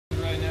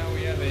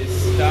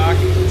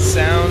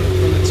sound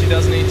from the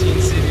 2018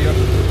 cbr.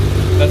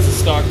 That's the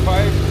stock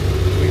pipe.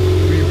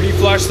 We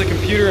reflashed the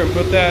computer and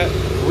put that,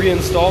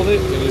 reinstalled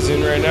it. It is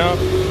in right now.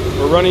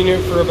 We're running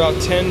it for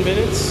about 10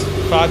 minutes,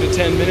 5 to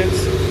 10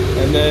 minutes,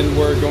 and then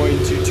we're going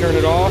to turn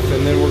it off,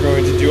 and then we're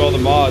going to do all the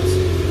mods.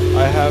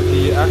 I have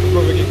the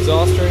akrapovic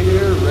exhaust right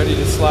here, ready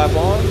to slap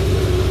on.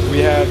 We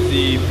have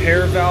the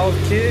pair valve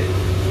kit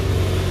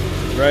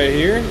right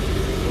here.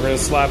 We're going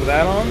to slap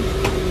that on.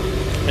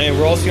 And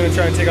we're also going to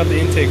try and take out the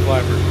intake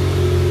flapper.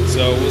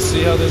 So we'll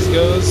see how this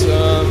goes.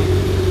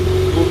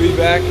 We'll be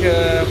back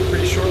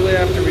pretty shortly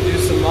after we do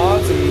some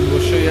mods, and we'll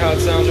show you how it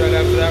sounds right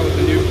after that with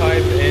the new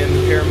pipe and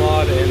the pair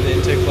mod and the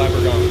intake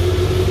flapper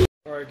gone.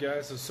 Alright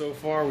guys, so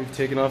far we've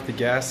taken off the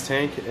gas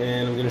tank,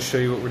 and I'm going to show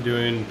you what we're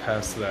doing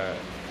past that.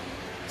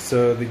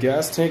 So the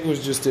gas tank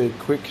was just a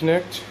quick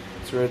connect.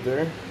 It's right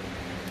there.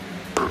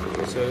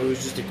 So it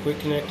was just a quick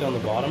connect on the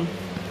bottom.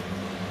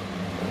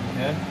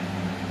 Okay.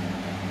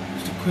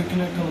 Just a quick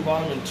connect on the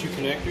bottom and 2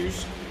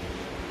 connectors.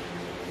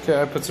 Okay,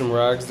 I put some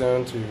rags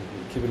down to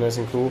keep it nice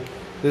and cool.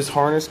 This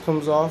harness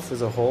comes off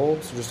as a whole,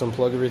 so just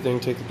unplug everything,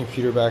 take the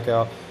computer back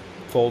out,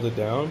 fold it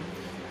down.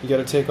 You got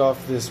to take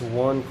off this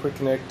one quick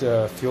connect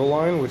fuel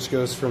line, which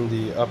goes from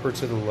the upper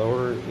to the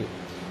lower.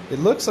 It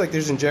looks like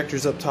there's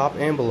injectors up top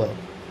and below.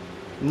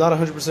 I'm not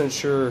 100%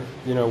 sure,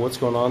 what's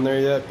going on there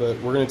yet, but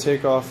we're going to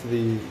take off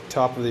the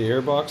top of the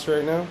air box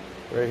right now,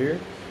 right here.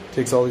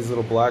 Takes all these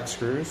little black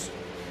screws.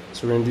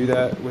 So we're going to do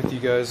that with you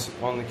guys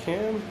on the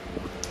cam,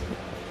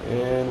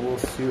 and we'll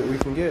see what we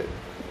can get.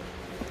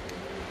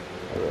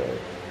 Alright.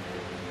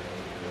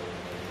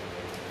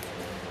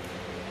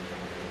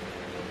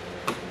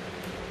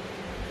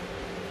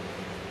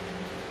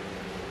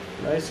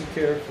 Nice and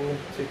careful,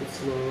 take it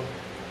slow.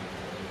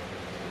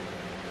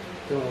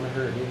 Don't want to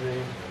hurt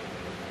anything.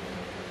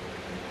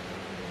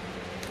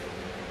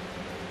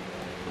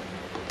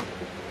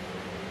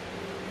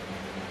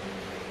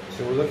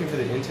 So we're looking for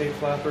the intake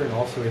flapper, and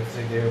also we have to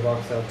take the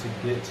airbox out to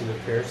get to the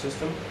pair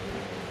system.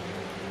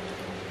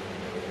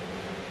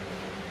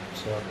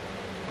 So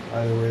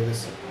either way,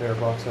 this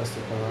airbox has to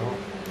come out.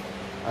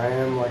 I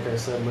am, like I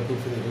said, looking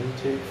for the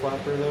intake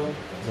flapper though,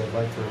 because I'd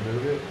like to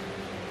remove it.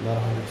 I'm not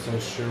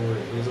 100% sure where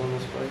it is on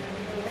this bike.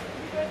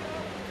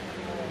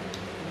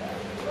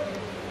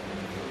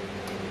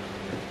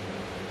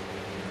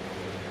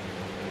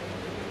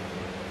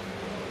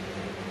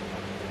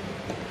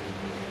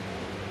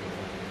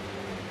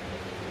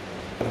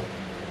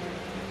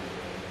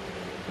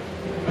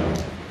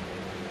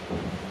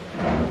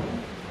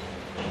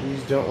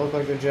 These don't look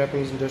like they're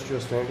Japanese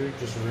industrial standard,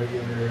 just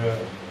regular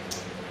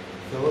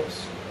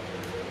Phillips.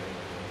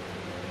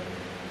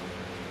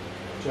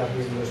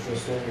 Japanese industrial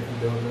standard, if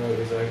you don't know,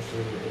 is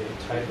actually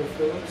a type of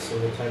Phillips, so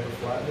a type of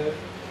flathead.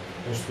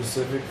 They're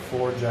specific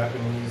for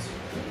Japanese,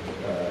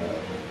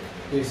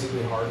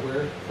 basically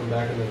hardware from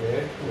back in the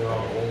day. They're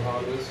on old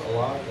Hondas a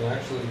lot, and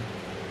actually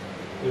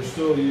they're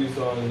still used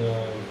on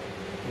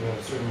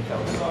certain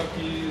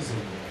Kawasaki's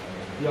and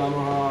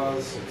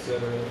Yamahas,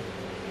 etc.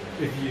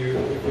 If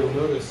you'll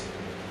notice,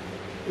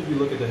 if you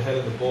look at the head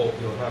of the bolt,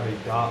 you'll have a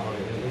dot on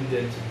it, an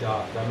indented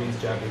dot. That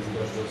means Japanese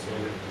industrial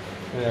standard.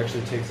 And it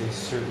actually takes a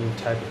certain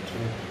type of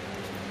tool.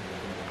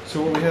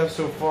 So what we have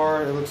so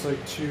far, it looks like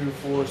 2,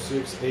 4,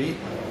 6, 8.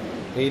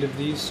 8 of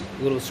these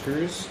little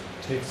screws.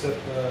 Takes up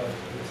the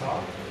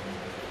top.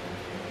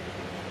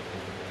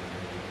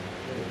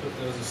 We're going to put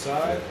those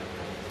aside.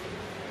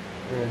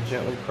 We're going to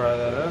gently pry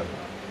that up.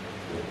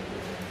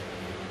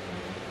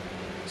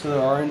 So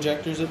there are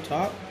injectors up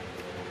top.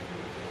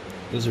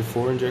 Those are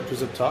 4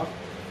 injectors up top.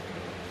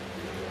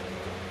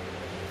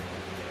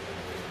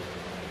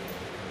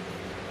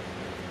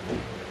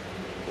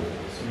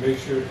 So make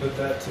sure to put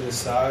that to the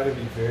side and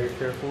be very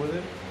careful with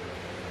it.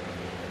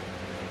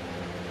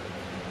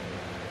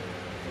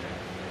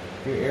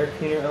 Your air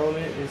cleaner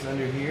element is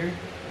under here.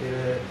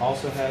 It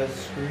also has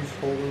screws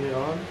holding it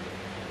on.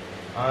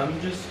 I'm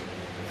just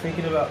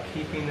thinking about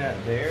keeping that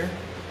there.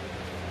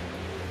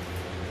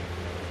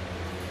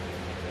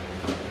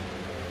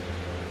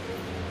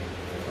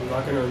 I'm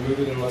not going to remove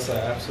it unless I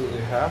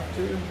absolutely have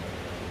to.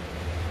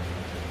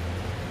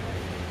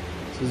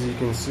 So as you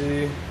can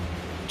see,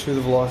 2 of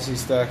the velocity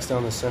stacks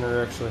down the center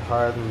are actually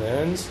higher than the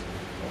ends.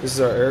 This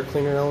is our air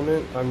cleaner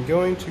element. I'm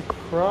going to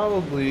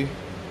probably,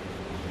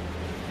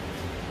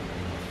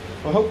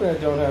 I'm hoping I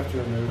don't have to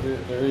remove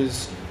it. There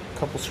is a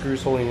couple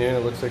screws holding it in. It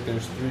looks like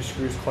there's 3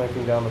 screws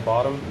clamping down the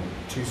bottom,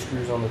 2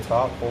 screws on the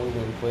top holding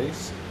it in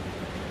place.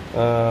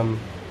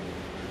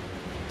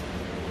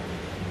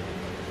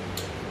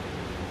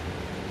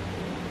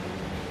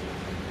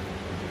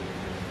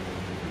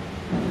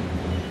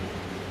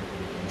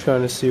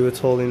 Trying to see what's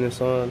holding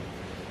this on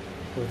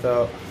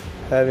without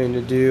having to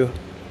do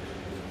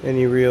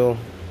any real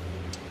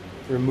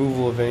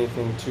removal of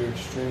anything too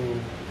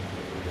extreme.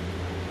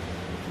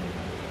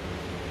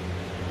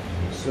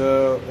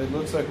 So it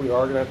looks like we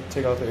are going to have to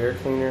take out the air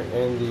cleaner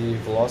and the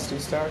velocity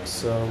stacks,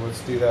 so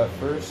let's do that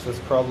first. That's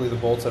probably the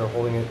bolts that are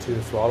holding it to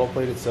the throttle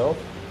plate itself.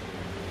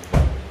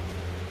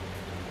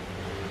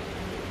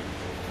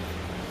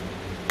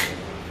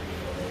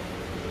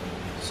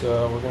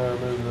 So we're going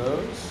to remove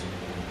those.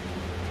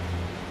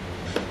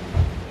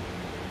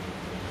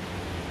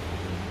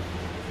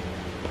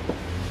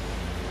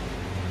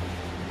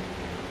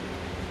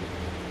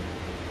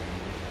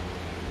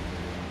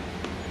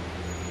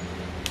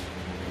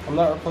 I'm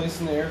not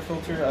replacing the air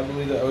filter. I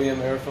believe the OEM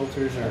air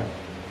filters are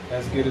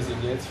as good as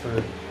it gets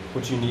for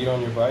what you need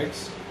on your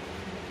bikes.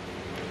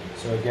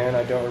 So again,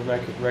 I don't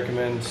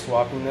recommend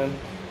swapping them.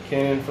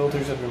 Canon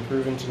filters have been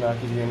proven to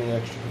not give you any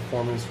extra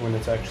performance when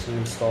it's actually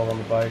installed on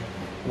the bike.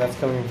 And that's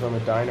coming from a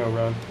dyno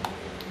run.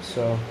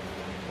 So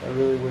I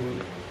really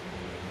wouldn't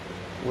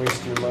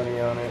waste your money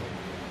on it.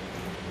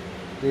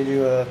 They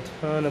do a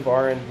ton of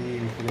R&D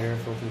for the air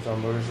filters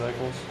on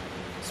motorcycles,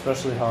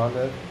 especially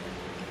Honda.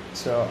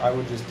 So I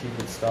would just keep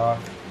it stock.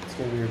 It's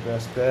going to be your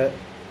best bet.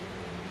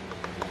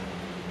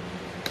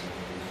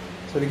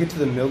 So to get to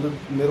the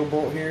middle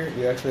bolt here,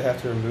 you actually have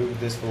to remove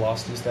this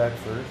velocity stack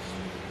first.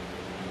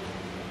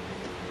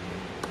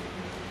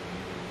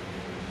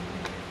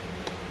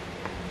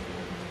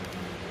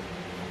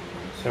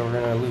 So we're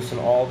going to loosen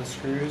all the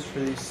screws for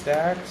these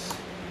stacks.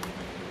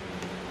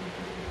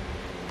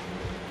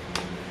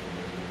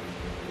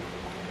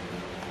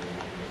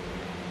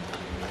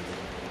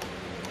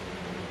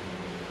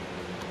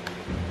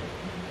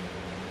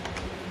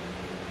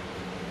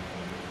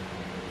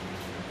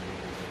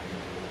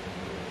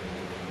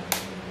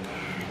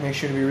 Make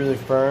sure to be really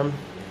firm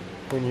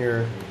when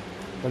you're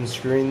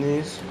unscrewing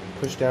these.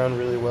 Push down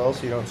really well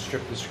so you don't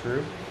strip the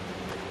screw.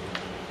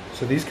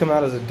 So these come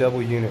out as a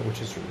double unit,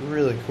 which is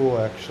really cool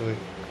actually.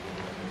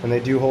 And they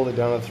do hold it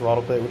down to the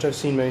throttle plate, which I've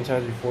seen many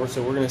times before.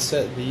 So we're going to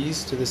set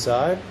these to the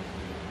side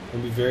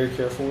and be very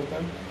careful with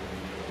them.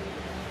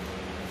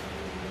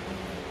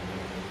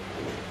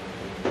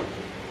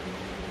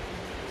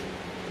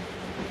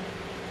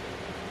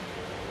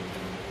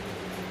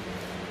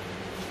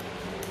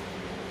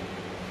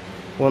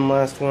 One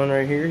last one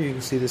right here. You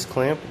can see this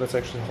clamp that's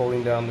actually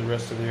holding down the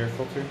rest of the air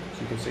filter,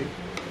 as you can see.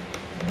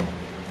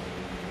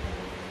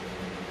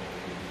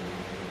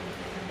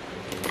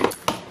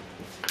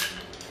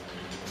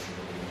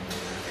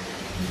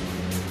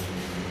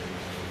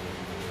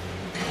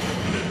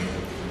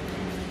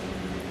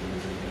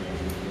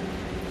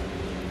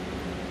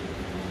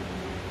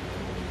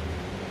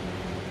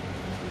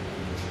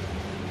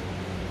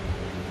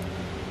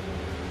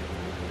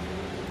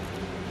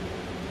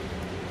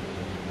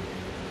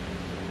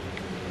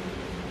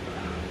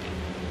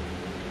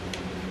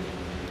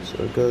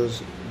 So it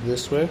goes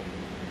this way.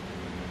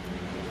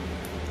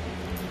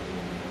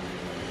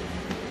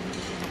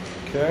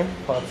 Okay,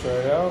 pops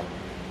right out.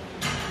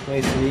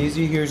 Nice and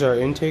easy. Here's our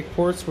intake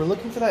ports. We're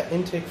looking for that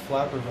intake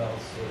flapper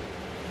valve still.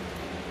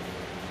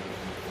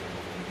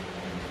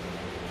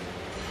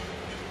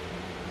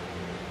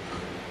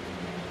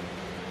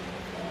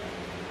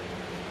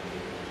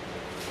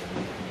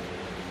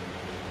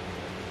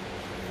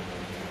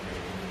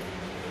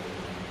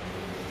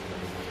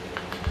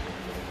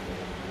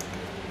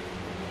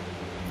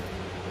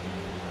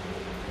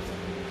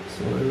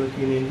 So we're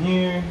looking in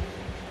here,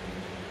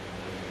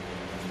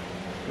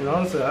 and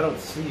honestly I don't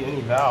see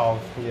any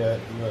valve yet,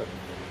 but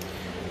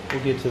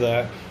we'll get to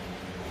that.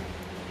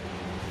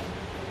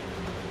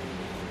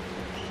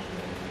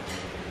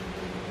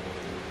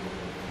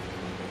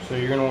 So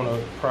you're going to want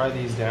to pry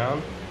these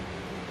down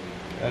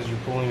as you're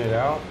pulling it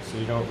out so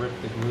you don't rip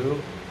the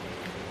glue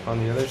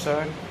on the other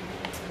side.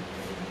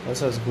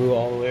 This has glue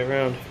all the way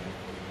around.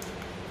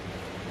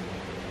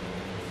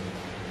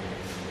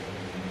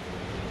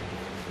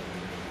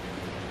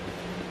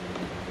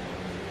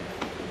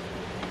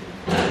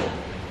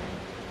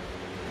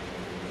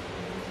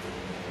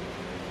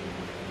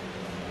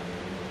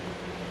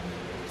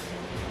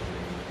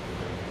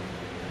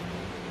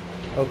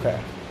 Okay.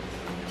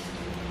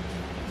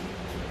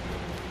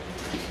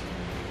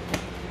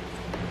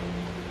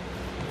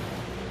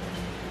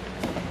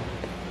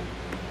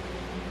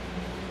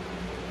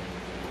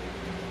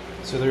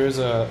 So there is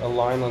a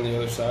line on the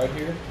other side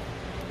here,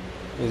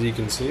 as you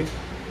can see.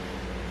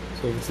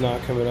 So if it's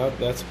not coming up,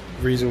 that's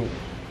reason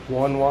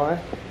one why.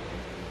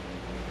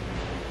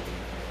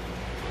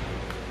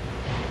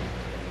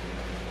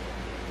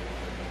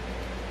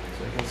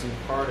 So you can see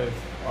part of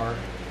our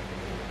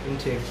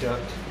intake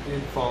duct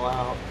did fall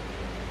out.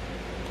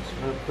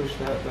 Just going to push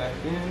that back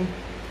in,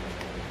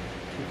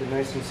 keep it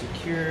nice and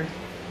secure,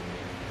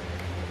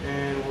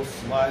 and we'll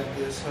slide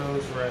this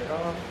hose right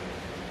off.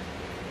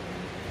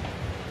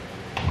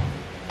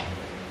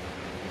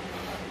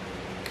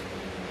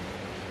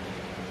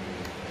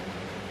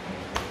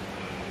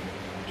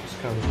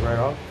 Just comes right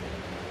off.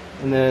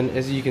 And then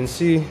as you can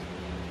see,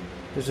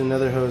 there's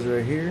another hose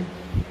right here.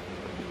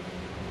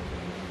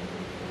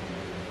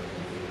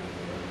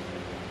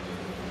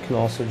 Can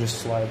also just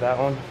slide that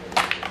one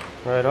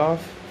right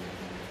off,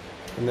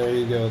 and there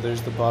you go,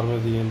 there's the bottom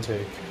of the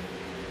intake.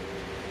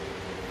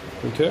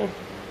 Okay.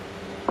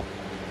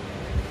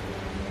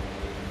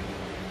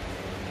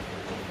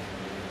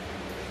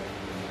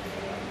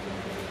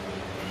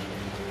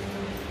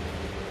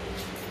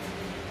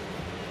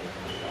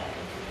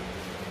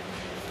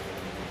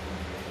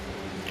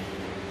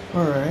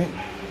 All right.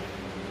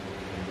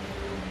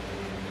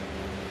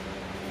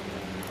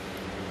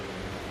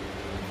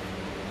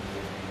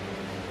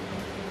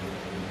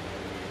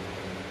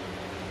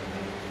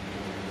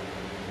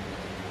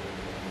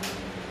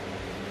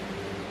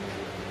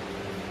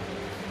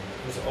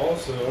 There's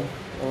also,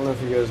 I don't know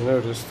if you guys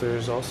noticed,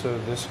 there's also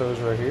this hose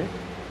right here.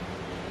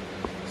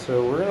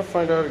 So we're gonna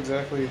find out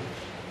exactly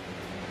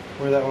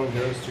where that one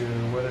goes to,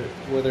 and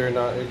whether or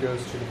not it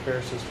goes to the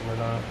pair system or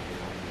not.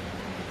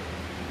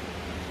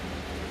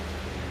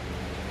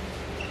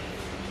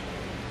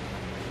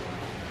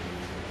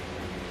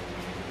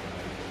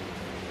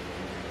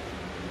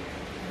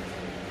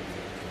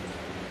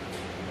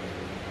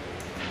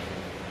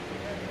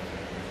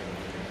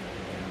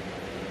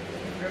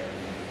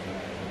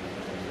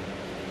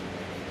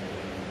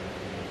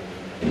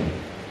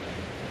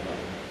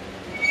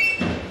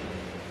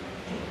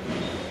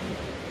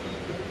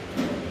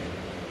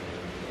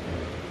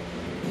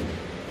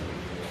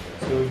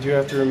 So we do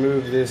have to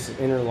remove this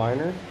inner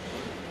liner. And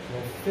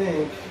I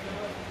think,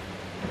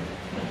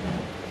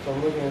 if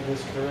I'm looking at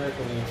this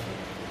correctly,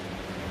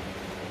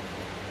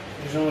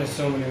 there's only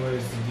so many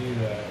ways to do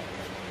that.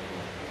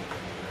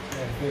 And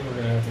I think we're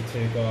gonna have to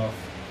take off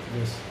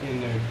this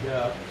inner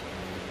gap.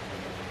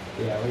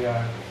 Yeah, we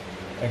are.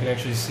 I can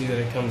actually see that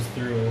it comes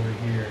through over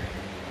here.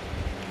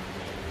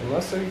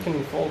 Unless we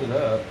can fold it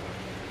up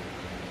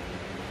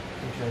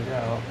and check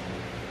out.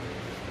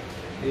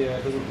 Yeah,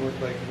 it doesn't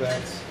look like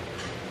that's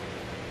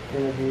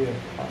gonna be a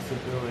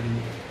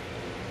possibility.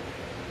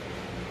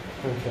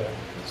 Okay,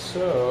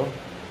 so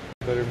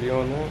better view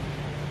on that.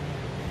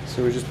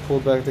 So we just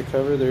pulled back the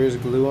cover. There is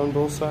glue on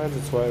both sides.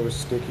 That's why it was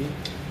sticky.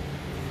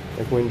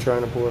 Like when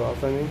trying to pull it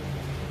off, I mean.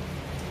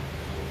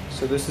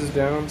 So this is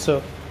down.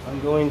 So I'm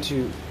going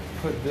to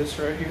put this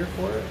right here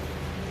for it.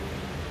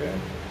 Okay.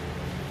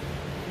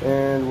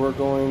 And we're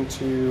going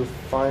to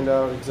find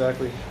out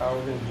exactly how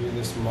we're going to do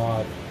this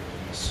mod.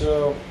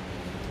 So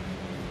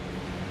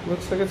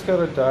looks like it's got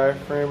a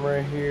diaphragm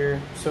right here.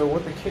 So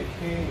what the kit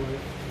came with,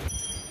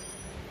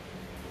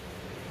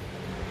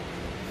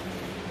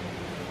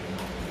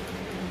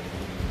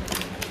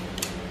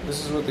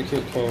 this is what the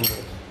kit came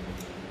with.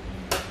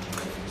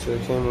 So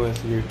it came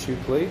with your 2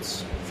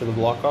 plates for the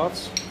block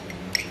offs,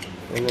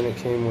 and then it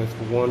came with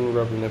 1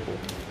 rubber nipple.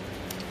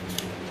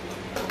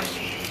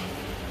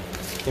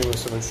 Came with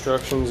some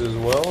instructions as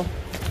well.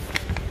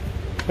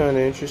 Kind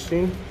of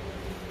interesting.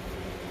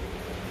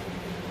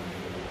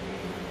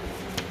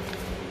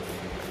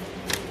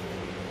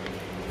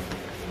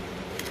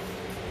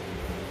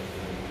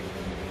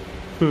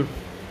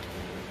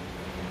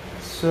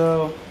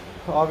 So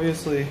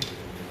obviously,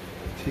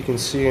 if you can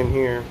see in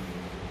here,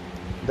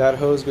 that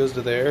hose goes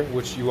to there,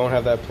 which you won't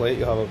have that plate.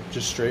 You'll have a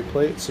just straight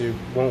plate, so you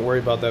won't worry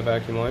about that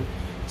vacuum line.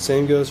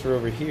 Same goes for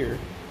over here.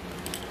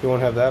 You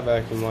won't have that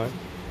vacuum line.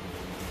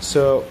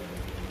 So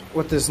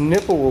what this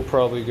nipple will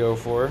probably go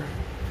for,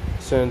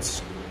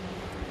 since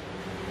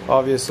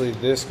obviously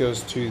this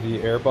goes to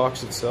the air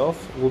box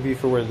itself, will be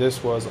for where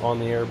this was on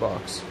the air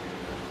box.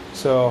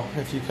 So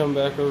if you come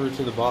back over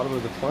to the bottom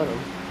of the plenum,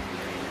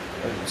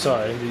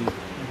 sorry, the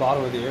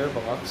bottom of the air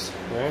box,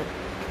 right?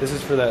 This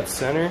is for that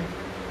center.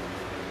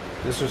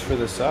 This was for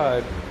the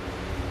side.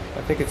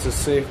 I think it's a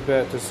safe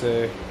bet to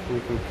say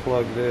we can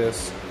plug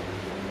this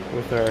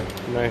with our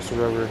nice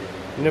rubber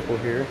nipple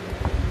here,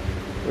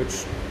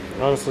 which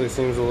honestly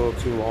seems a little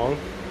too long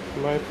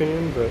in my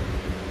opinion, but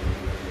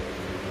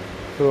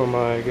who am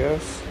I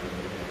guess?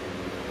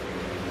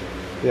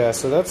 Yeah,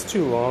 so that's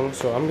too long,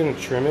 so I'm gonna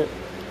trim it,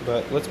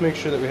 but let's make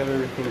sure that we have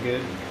everything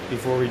good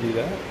before we do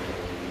that.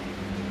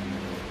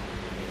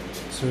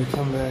 So we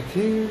come back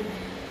here.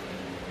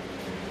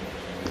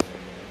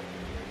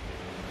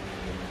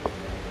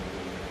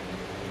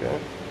 Okay.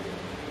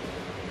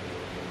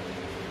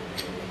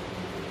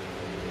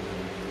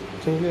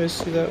 Can you guys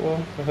see that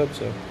well? I hope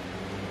so.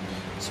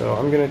 So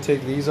I'm gonna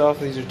take these off.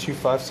 These are 2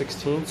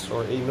 5/16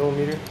 or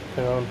 8mm,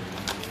 depending on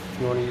if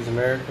you want to use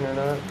American or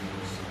not.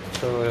 It's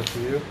totally up to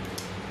you.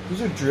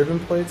 These are driven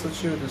plates. Let's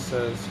see what this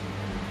says.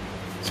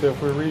 So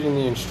if we're reading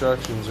the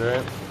instructions,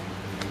 right?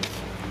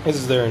 This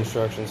is their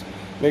instructions.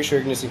 Make sure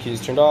ignition key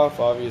is turned off,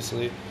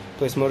 obviously.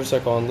 Place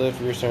motorcycle on lift,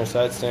 rear center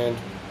side stand,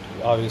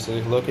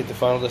 obviously. Locate the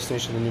final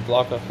destination of the new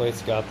block-off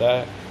plates, got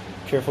that.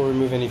 Careful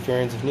remove any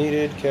fairings if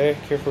needed, okay.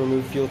 Careful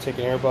remove fuel tank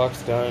and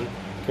airbox, done.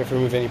 Careful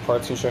remove any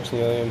parts construction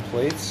of the OEM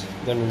plates,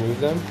 then remove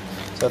them.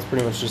 So that's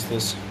pretty much just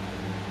this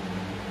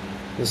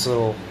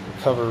little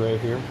cover right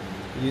here.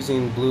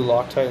 Using blue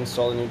Loctite,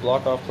 install the new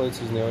block-off plates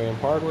using the OEM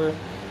hardware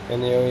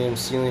and the OEM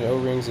sealing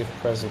O-rings if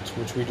present,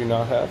 which we do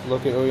not have.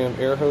 Locate OEM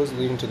air hose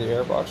leading to the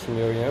airbox from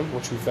the OEM,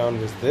 which we found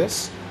was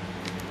this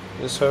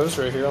hose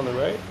right here on the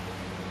right.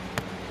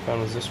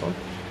 Found was this one.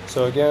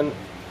 So again,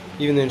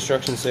 even the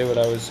instructions say what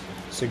I was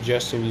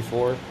suggesting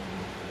before.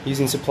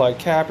 Using supplied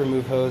cap,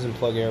 remove hose and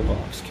plug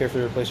airbox.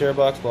 Carefully replace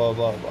airbox, blah,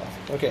 blah, blah.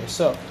 Okay,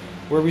 so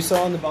where we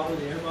saw on the bottom of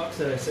the airbox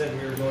that I said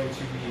we were going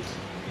to be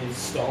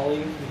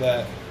installing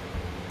that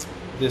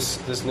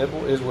this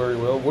nipple is where we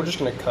will. We're just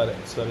going to cut it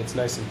so that it's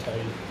nice and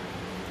tight.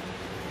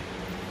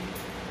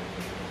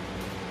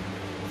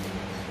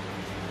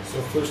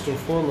 So first and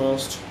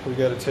foremost, we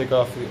got to take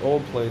off the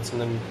old plates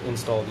and then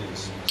install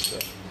these. So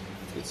let's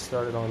get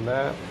started on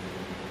that.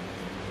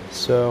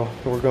 So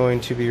we're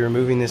going to be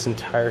removing this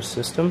entire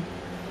system,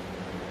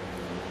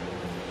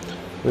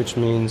 which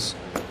means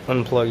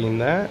unplugging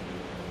that.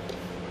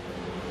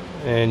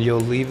 And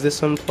you'll leave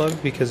this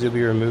unplugged because you'll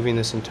be removing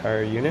this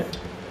entire unit.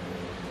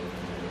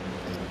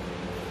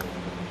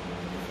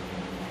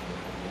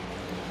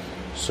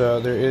 So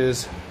there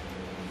is,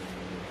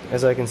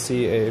 as I can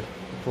see, a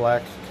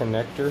black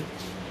connector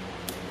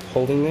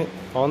holding it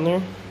on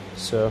there.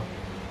 So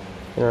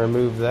I'm going to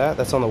remove that.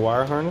 That's on the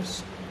wire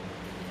harness.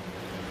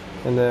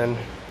 And then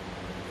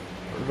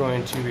we're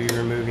going to be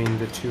removing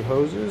the two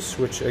hoses,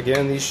 which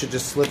again, these should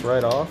just slip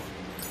right off.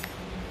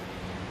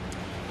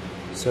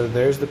 So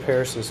there's the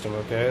pair system,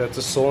 okay? That's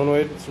a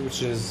solenoid,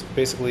 which is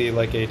basically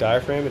like a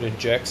diaphragm. It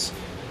ejects,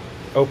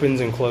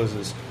 opens and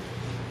closes.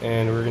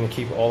 And we're going to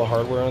keep all the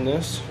hardware on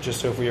this,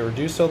 just so if we ever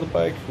do sell the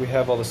bike, we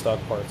have all the stock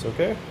parts,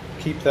 okay?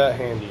 Keep that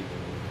handy.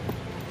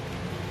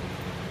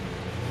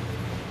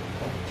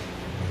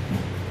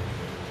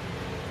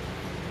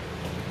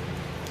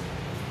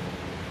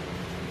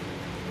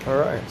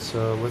 Alright,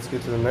 so let's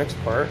get to the next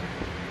part.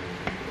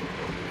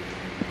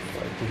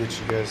 If I can get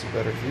you guys a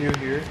better view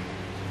here,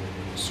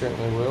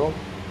 certainly will.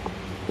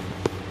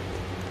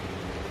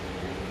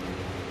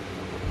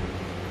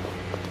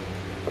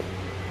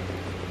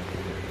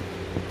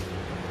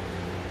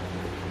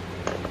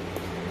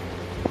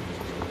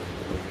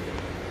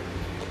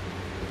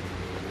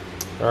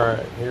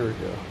 Alright, here we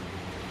go.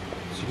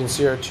 So you can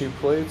see our two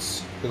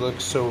plates. They look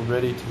so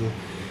ready to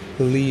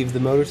leave the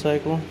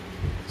motorcycle.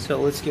 So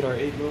let's get our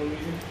 8mm.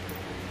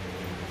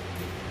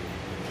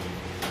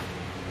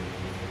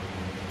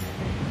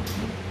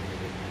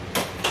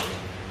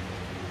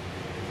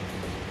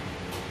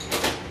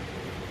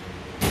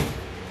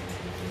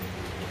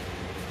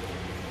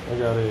 I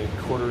got a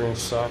 1/4-inch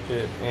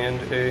socket and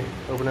a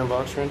open-end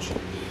box wrench.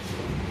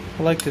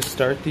 I like to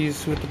start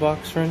these with the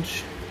box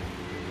wrench.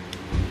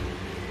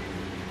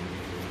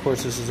 Of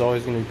course, this is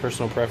always going to be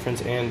personal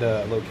preference and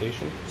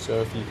location.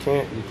 So if you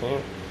can't, you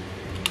can't.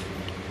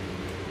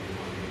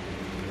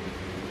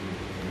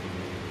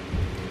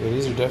 Yeah,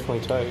 these are definitely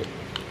tight.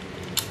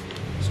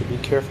 So be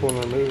careful when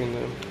removing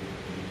them.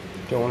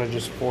 Don't want to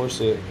just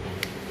force it.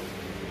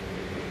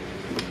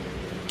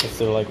 If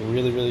they're like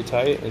really, really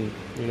tight and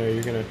you know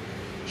you're going to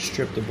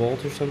strip the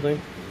bolt or something,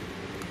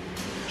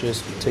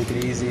 just take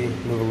it easy,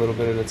 move a little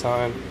bit at a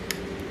time.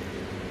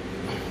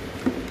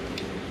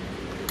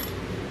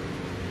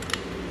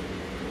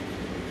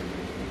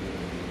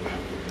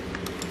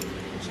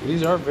 So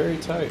these are very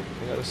tight,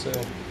 I gotta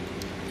say.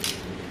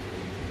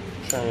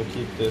 Trying to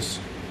keep this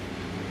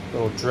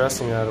little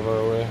dressing out of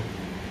our way.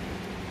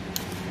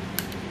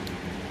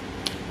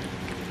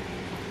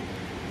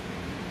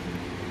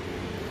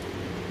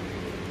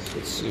 So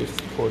let's see if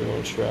the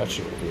 1/4-inch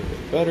ratchet will be a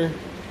bit better.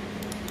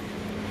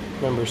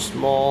 Remember,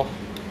 small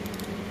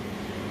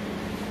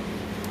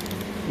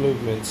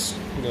movements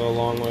go a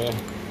long way,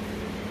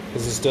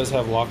 because this does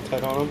have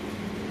Loctite on them,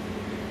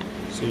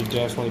 so you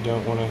definitely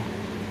don't want to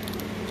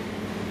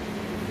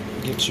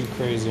get too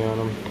crazy on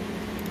them.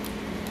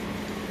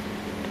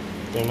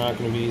 They're not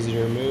going to be easy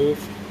to remove,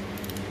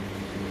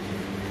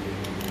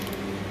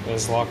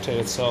 as Loctite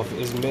itself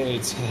is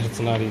made so that it's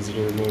not easy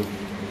to remove.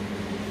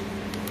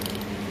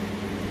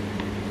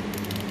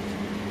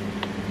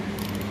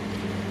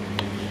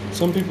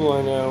 Some people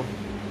I know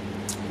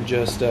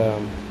just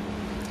they'll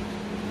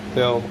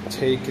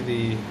take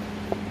the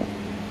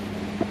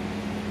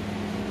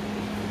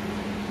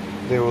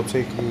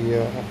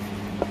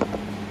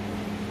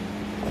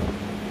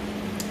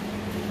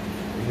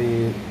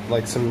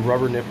like some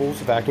rubber nipples,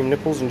 vacuum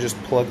nipples, and just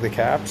plug the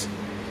caps.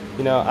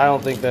 You know, I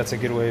don't think that's a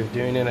good way of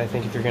doing it. I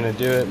think if you're gonna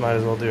do it, might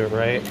as well do it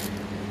right.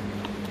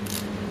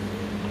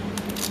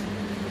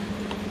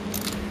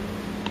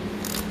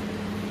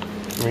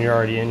 I mean, you're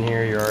already in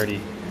here, you're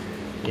already,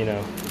 you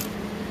know,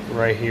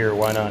 right here.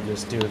 Why not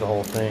just do the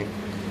whole thing?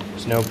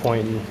 There's no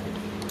point in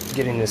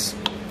getting this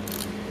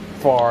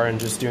far and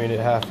just doing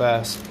it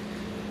half-assed.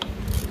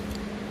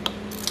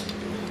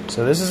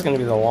 So this is going to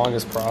be the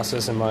longest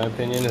process, in my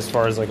opinion, as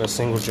far as like a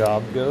single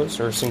job goes,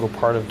 or a single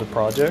part of the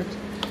project.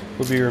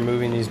 We'll be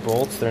removing these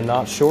bolts. They're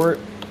not short,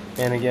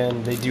 and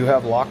again, they do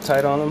have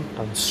Loctite on them.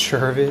 I'm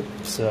sure of it,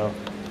 so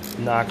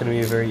not going to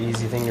be a very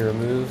easy thing to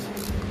remove.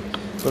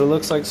 But it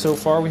looks like so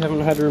far we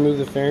haven't had to remove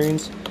the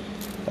fairings.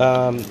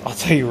 I'll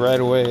tell you right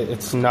away,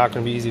 it's not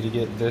going to be easy to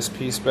get this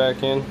piece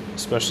back in,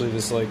 especially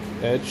this like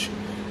edge.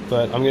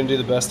 But I'm going to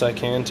do the best I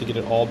can to get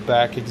it all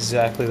back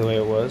exactly the way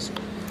it was.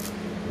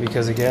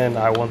 Because again,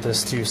 I want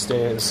this to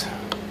stay as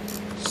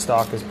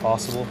stock as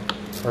possible,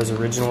 or as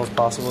original as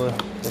possible,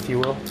 if you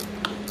will.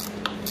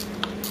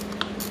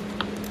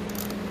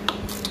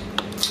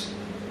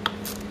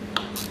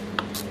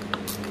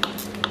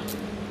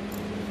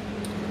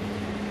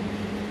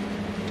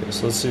 Okay,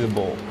 so let's see the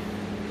bolt.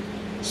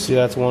 See,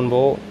 that's one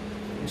bolt.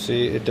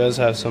 See, it does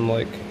have some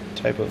like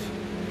type of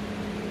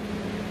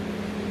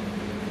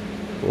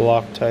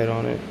Loctite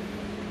on it.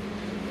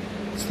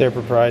 It's their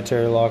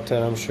proprietary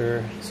Loctite, I'm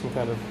sure. Some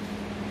kind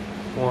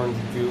of orange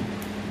goop.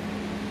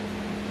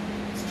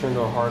 It's turned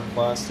to a hard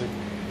plastic.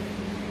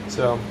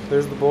 So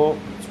there's the bolt.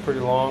 It's pretty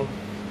long.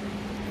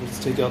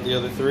 Let's take out the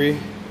other three.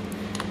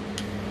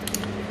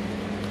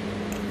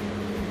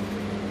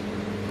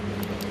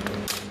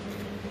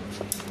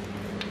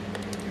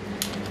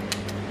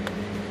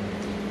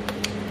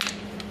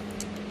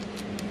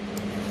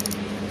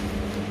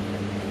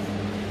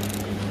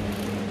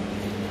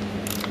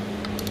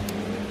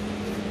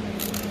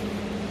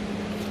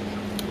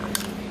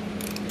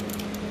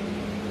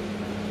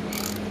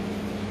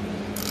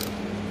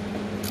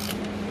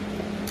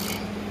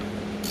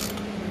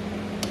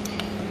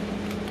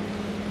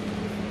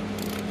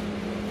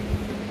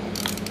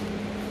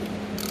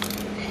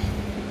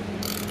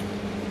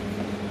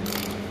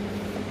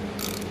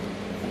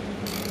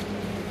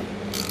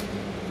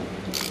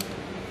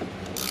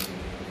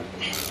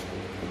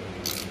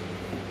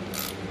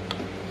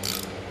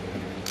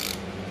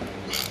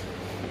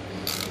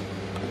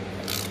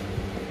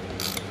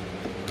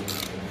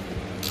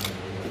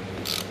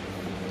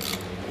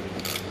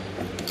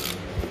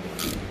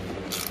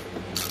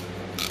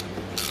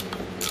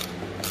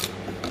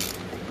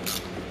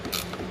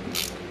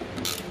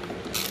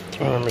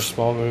 Remember,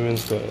 small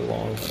movements go a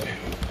long way.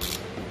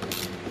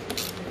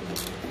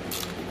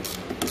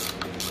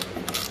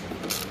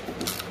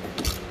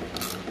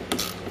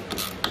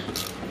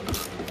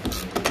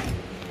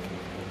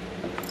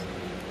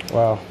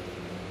 Wow.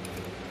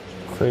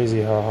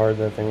 Crazy how hard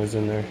that thing was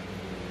in there.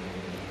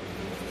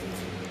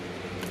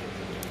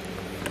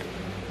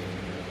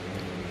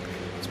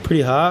 It's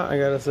pretty hot, I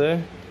gotta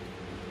say.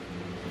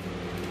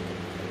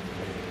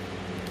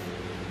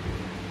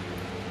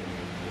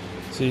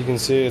 So you can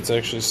see it's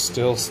actually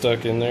still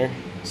stuck in there.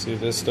 See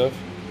this stuff?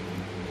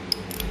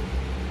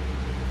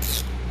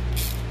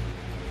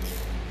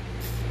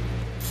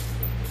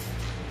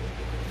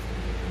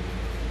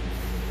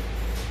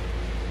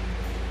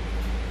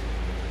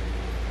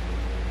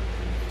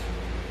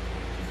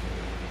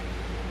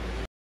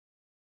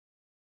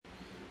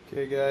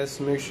 Okay guys,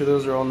 so make sure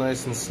those are all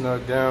nice and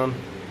snug down.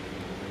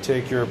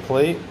 Take your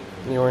plate,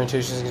 and the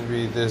orientation is going to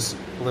be this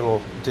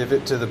little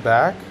divot to the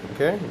back,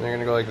 okay? And they're going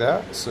to go like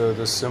that, so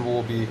the symbol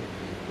will be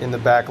in the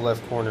back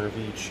left corner of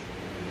each.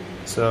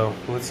 So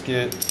let's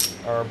get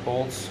our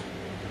bolts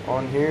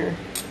on here.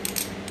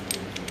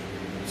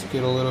 Let's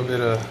get a little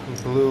bit of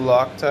blue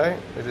Loctite.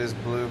 It is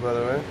blue, by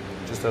the way,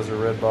 it just has a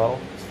red bottle.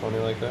 It's funny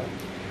like that.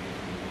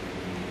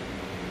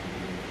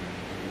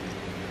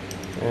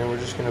 And we're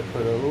just going to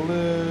put a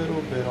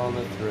little bit on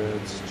the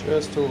threads,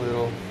 just a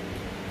little.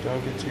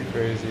 Don't get too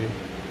crazy.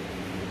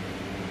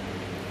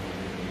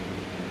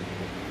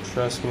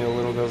 Trust me, a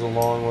little goes a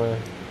long way.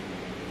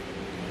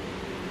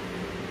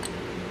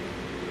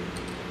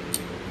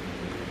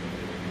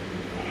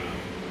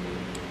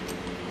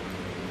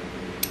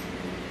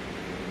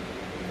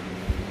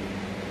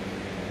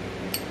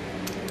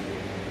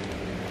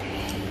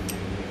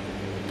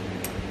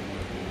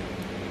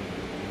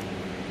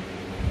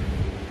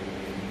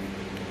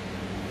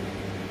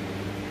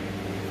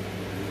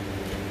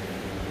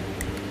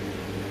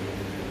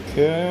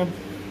 Okay.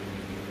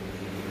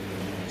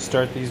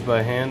 Start these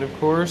by hand, of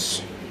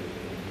course.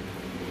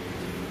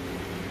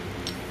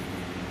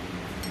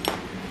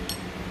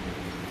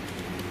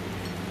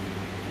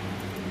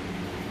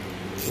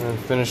 And then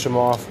finish them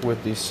off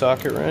with the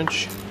socket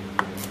wrench.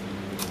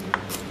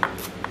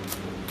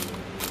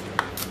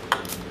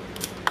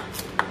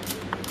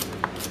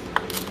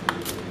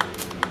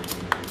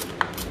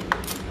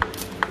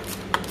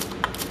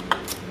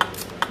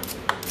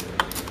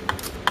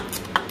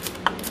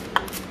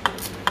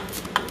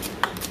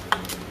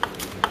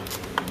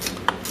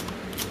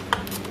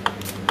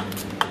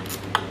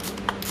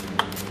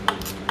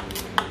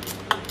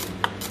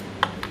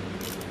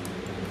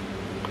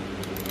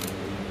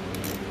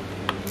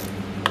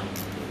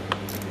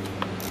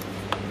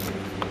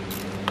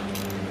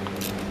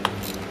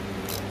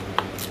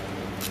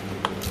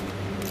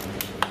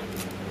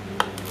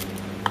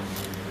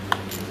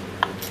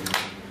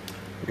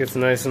 Gets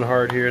nice and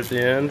hard here at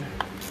the end.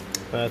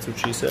 That's what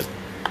she said.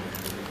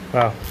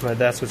 Wow,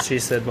 that's what she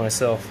said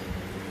myself.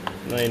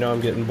 Now you know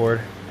I'm getting bored.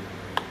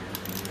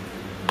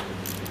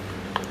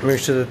 Make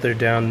sure that they're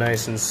down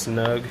nice and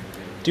snug.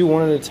 Do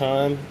one at a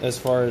time as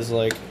far as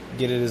like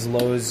get it as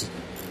low as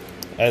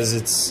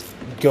it's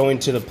going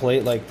to the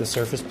plate, like the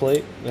surface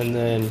plate, and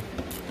then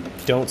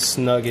don't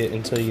snug it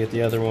until you get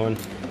the other one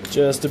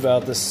just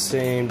about the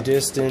same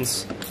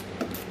distance,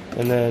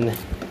 and then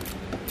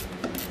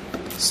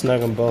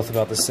snug them both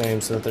about the same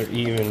so that they're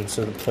even,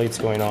 so the plate's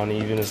going on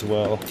even as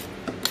well.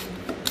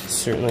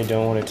 Certainly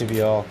don't want it to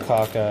be all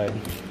cockeyed.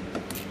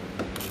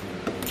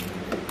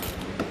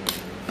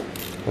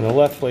 And the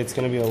left plate's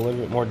going to be a little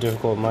bit more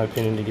difficult in my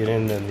opinion to get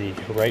in than the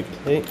right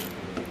plate,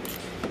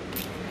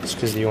 just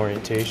because the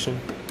orientation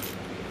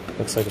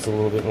looks like it's a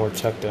little bit more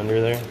tucked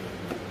under there.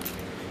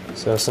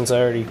 So since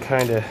I already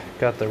kind of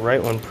got the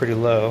right one pretty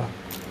low,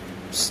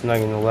 I'm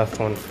snugging the left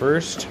one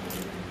first.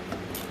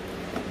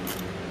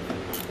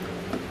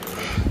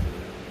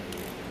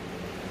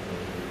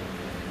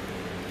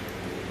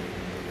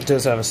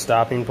 does have a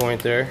stopping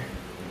point there.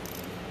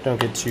 Don't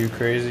get too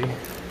crazy.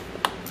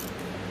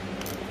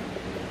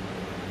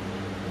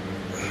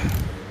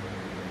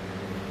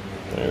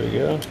 There we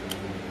go.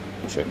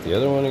 Check the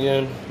other one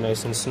again,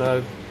 nice and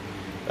snug.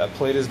 That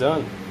plate is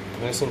done,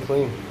 nice and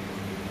clean.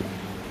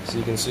 So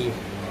you can see,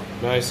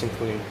 nice and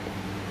clean.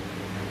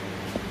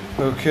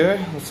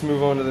 Okay, let's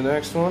move on to the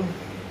next one.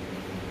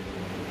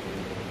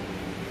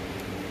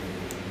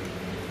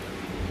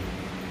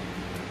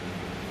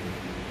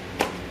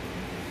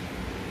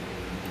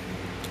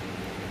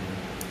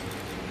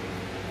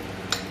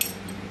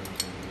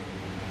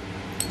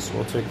 So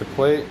we'll take the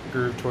plate,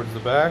 groove towards the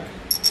back,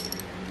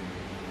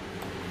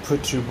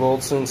 put 2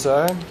 bolts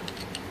inside,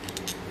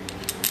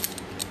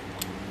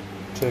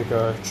 take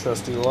our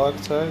trusty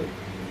Loctite,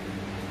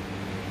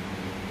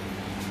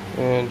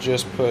 and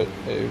just put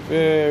a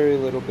very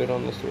little bit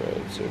on the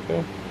threads,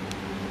 okay?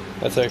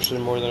 That's actually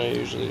more than I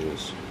usually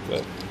use,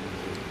 but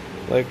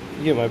like,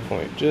 you get my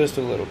point, just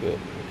a little bit,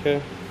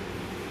 okay?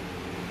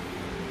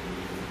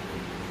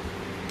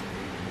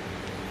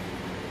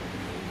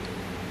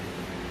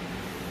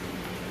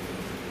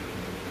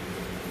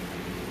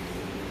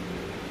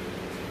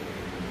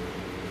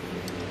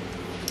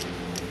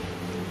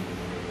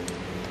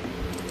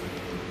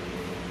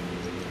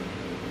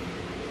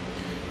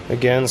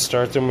 Again,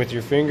 start them with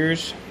your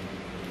fingers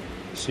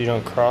so you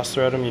don't cross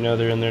thread them. You know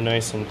they're in there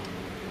nice and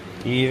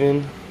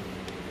even.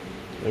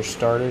 They're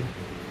started.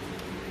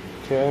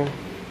 Okay.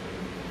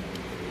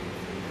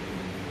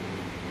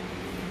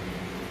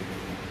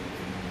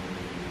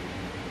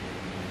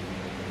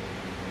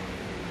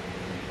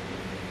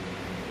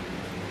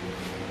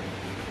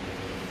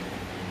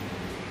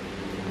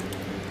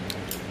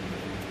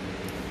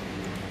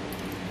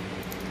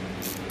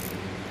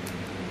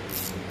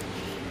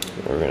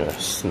 We're gonna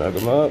snug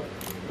them up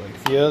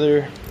like the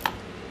other.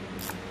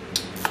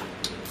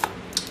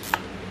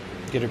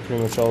 Get it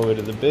pretty much all the way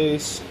to the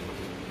base.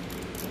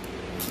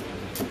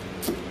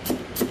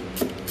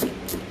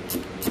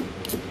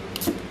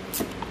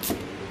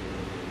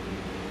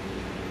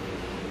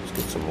 Let's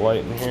get some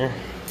light in here.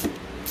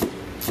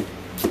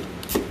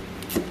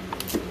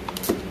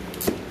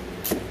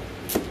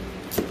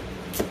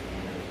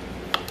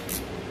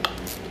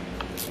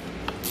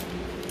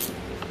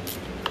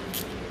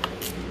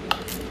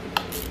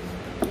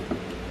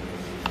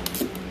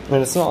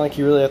 And it's not like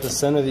you really have to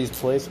center these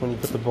plates when you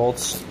put the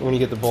bolts, when you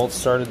get the bolts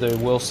started, they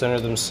will center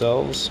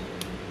themselves.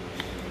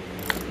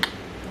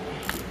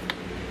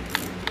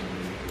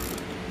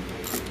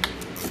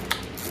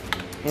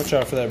 Watch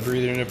out for that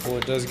breather nipple,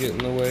 it does get in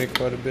the way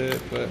quite a bit,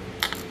 but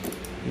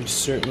you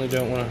certainly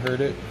don't want to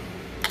hurt it.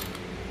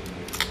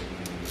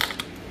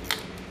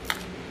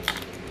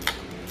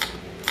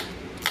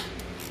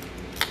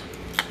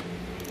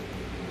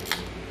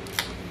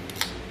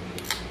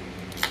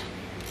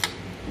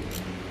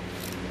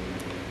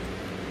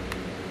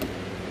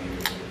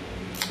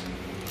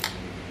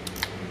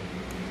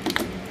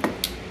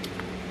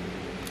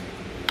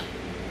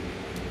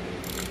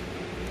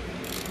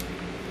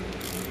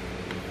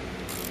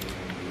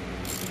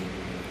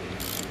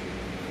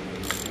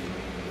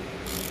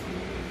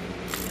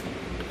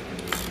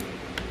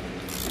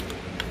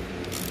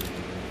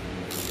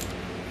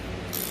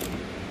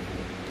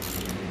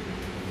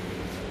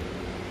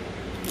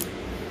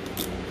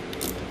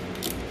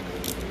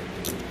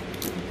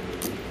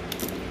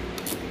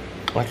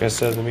 Like I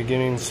said in the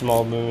beginning,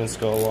 small movements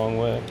go a long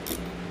way.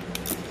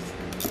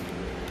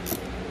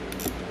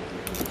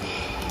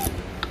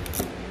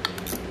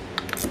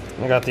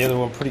 I got the other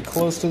one pretty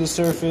close to the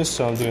surface,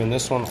 so I'm doing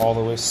this one all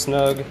the way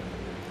snug.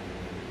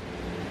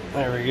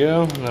 There we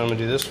go. And then I'm going to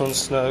do this one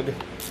snug.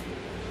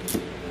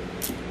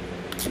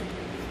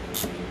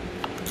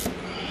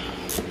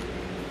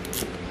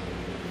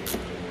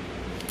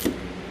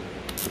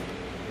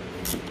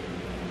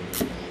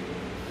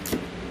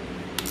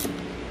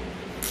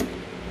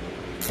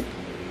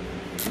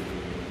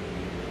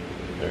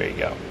 There you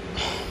go.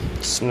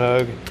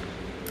 Snug.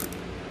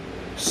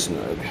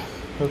 Snug.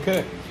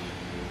 Okay.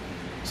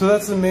 So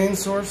that's the main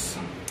source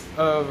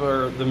of,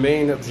 or the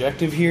main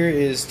objective here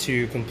is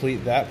to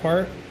complete that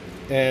part.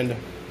 And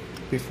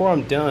before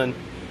I'm done,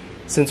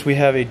 since we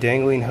have a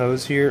dangling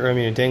hose here, or I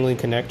mean a dangling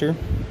connector,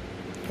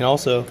 and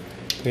also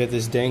we have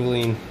this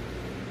dangling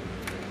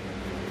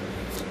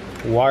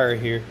wire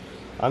here,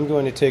 I'm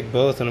going to take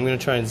both and I'm going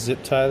to try and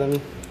zip tie them.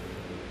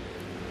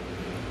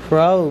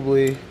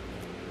 Probably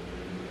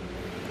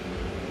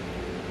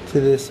to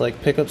this like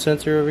pickup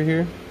sensor over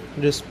here.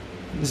 Just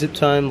zip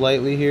tie them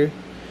lightly here,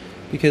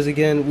 because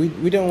again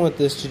we don't want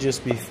this to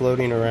just be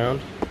floating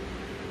around.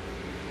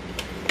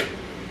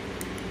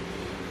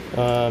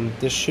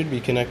 This should be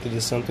connected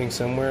to something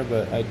somewhere,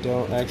 but I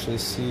don't actually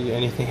see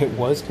anything it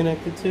was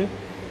connected to,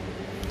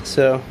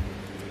 so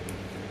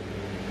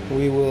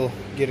we will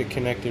get it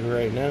connected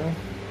right now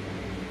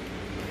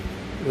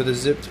with a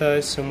zip tie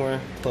somewhere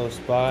close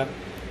by.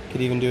 Could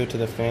even do it to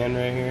the fan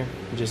right here,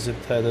 just zip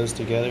tie those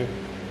together.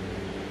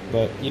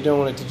 But you don't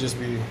want it to just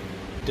be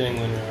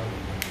dangling around.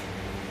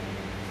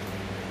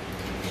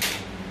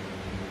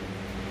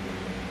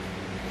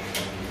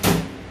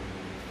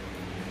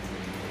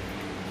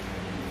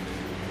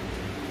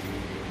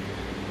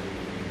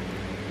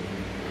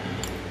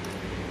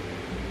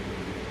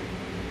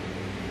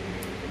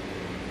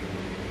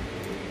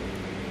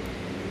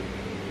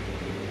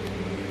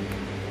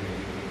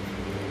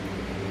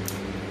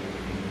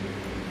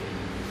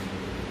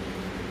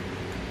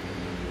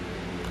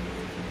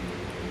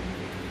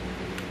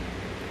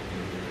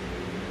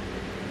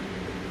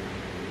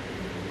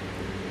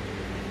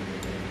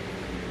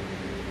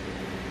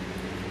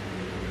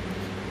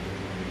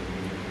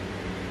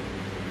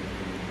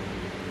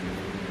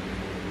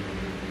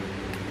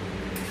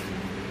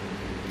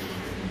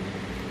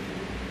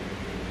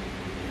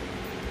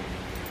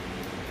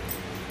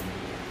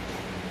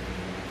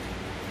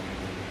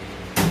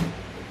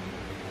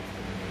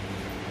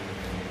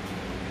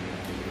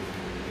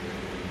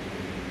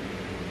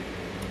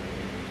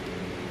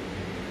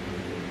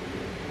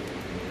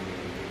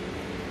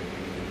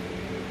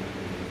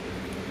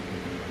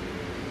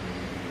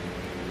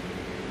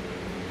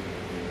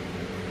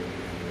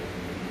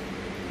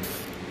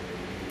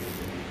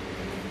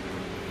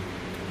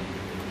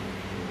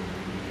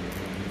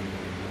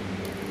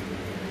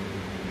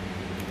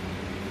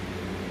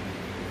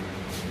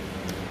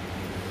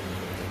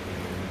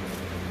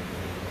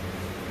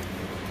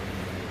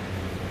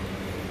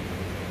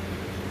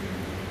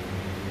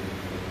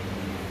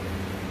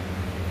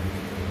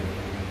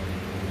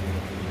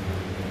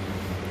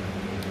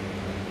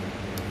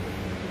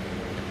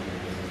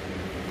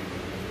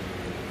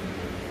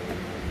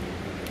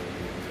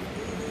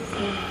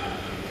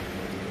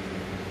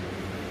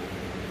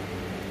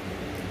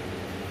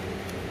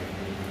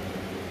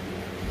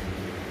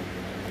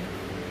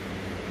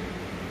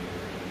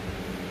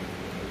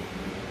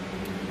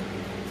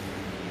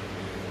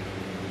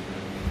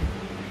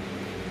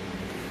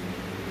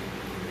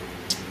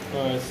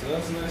 Alright, so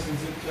that's nice and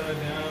zip tied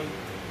down.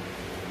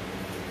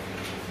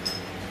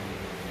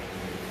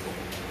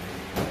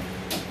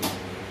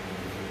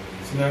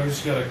 So now we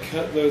just gotta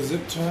cut those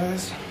zip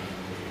ties.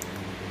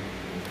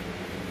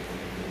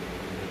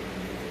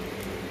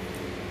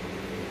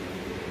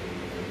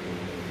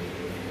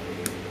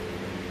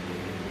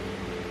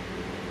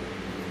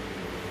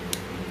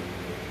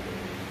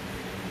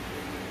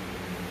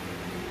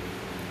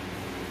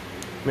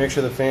 Make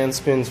sure the fan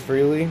spins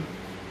freely.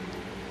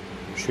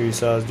 I'm sure you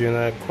saw us doing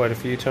that quite a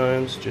few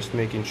times, just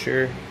making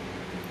sure.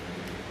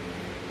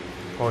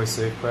 Always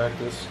safe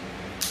practice.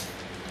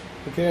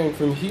 Okay, and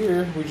from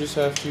here, we just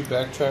have to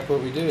backtrack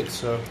what we did.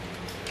 So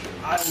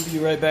I will be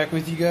right back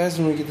with you guys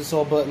when we get this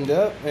all buttoned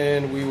up,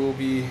 and we will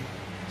be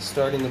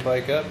starting the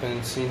bike up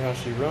and seeing how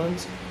she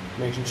runs,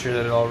 making sure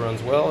that it all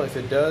runs well. If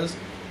it does,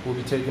 we'll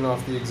be taking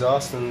off the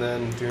exhaust and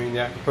then doing the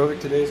akrapovic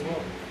today as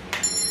well.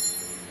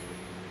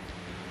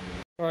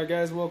 Alright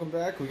guys, welcome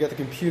back. We got the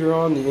computer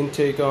on, the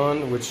intake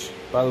on, which,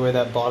 by the way,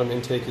 that bottom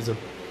intake is a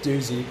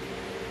doozy.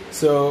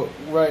 So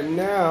right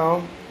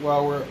now,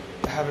 while we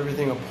have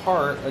everything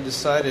apart, I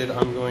decided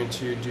I'm going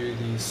to do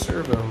the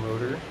servo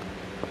motor,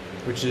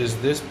 which is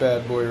this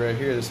bad boy right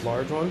here, this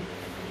large one.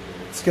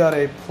 It's got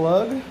a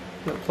plug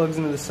that plugs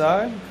into the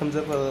side, comes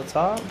up out of the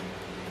top.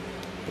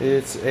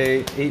 It's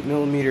a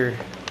 8mm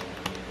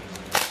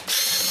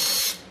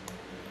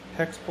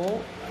hex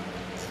bolt.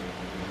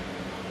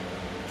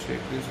 Check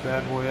this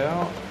bad boy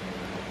out.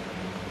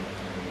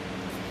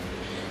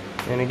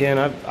 And again,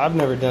 I've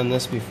never done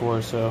this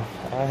before, so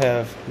I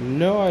have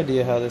no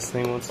idea how this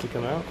thing wants to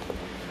come out.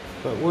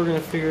 But we're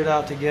gonna figure it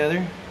out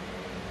together.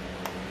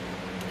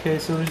 Okay,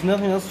 so there's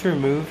nothing else to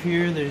remove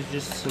here. There's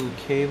just some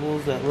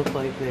cables that look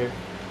like they're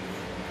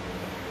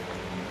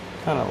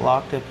kind of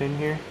locked up in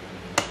here.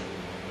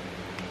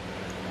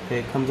 Okay,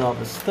 it comes off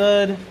a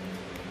stud.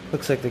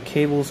 Looks like the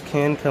cables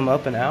can come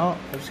up and out.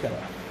 I just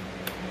gotta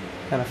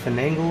kind of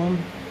finagle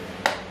them,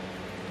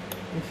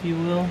 if you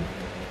will.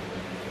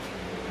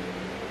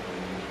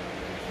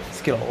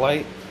 Let's get a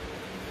light.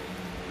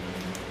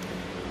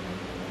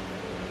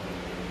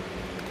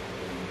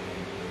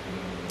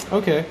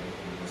 Okay,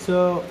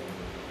 so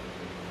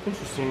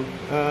interesting.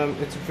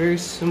 It's very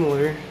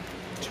similar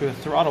to a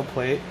throttle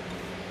plate.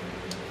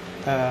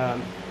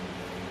 It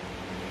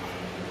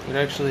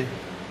actually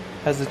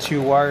has the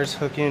two wires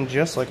hook in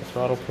just like a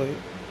throttle plate.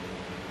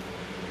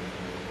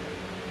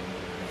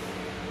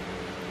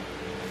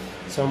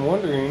 So I'm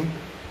wondering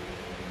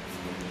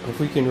if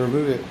we can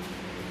remove it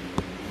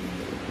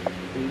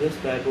from this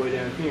bad boy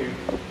down here.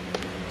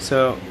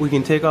 So we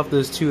can take off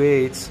those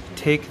 2/8,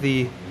 take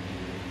the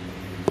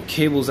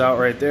cables out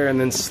right there, and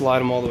then slide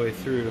them all the way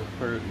through,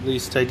 or at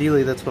least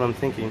ideally that's what I'm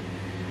thinking.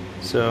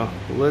 So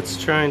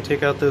let's try and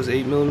take out those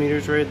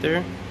 8mm right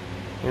there,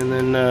 and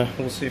then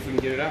we'll see if we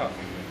can get it out.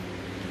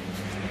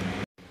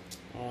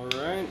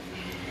 Alright.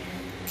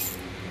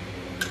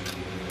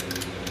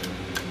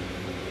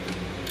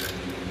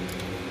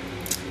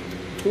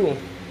 Cool.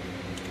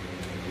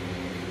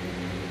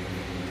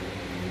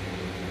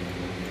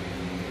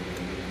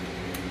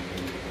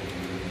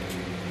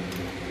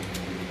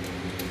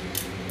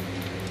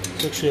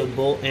 It's actually a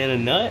bolt and a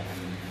nut.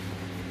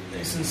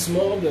 Nice and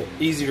small, but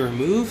easy to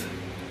remove.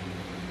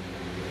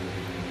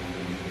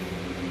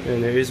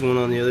 And there is one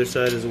on the other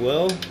side as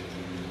well.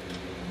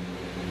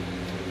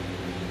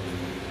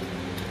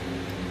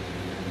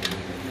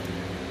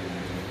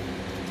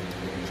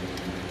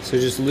 So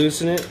just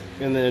loosen it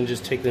and then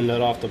just take the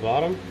nut off the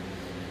bottom.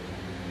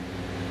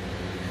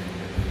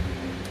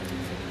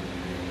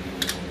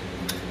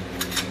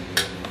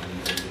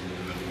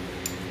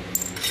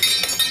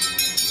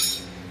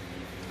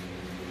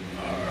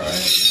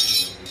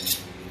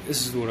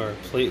 This is what our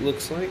plate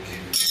looks like.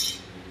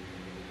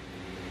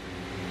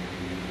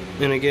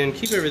 And again,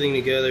 keep everything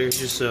together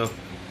just so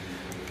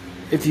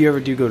if you ever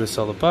do go to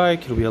sell the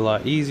bike, it'll be a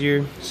lot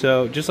easier.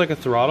 So just like a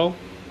throttle,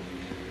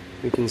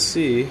 we can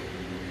see,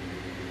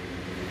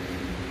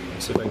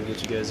 let's see if I can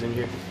get you guys in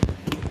here.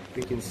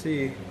 We can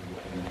see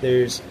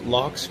there's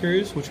lock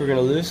screws, which we're going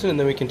to loosen, and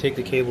then we can take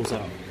the cables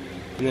out.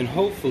 And then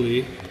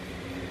hopefully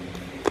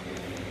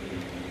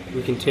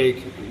we can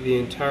take the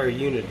entire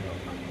unit out.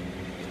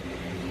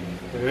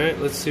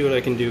 Alright, let's see what I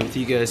can do with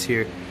you guys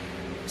here.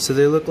 So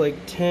they look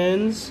like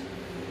 10s.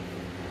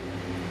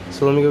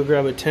 So let me go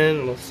grab a 10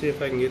 and let's see if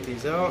I can get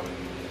these out.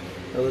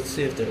 Now let's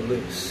see if they're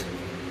loose.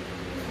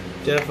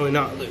 Definitely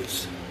not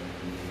loose.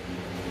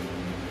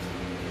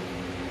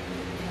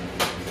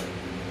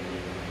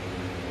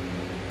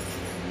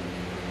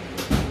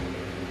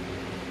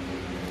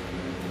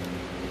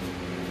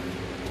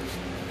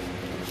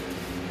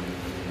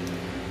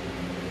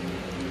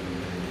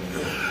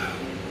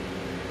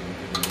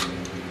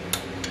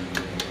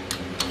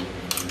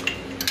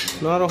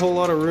 Not a whole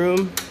lot of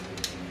room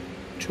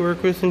to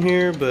work with in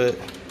here, but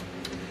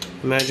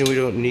imagine we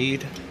don't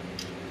need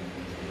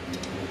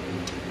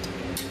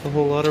a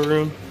whole lot of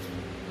room.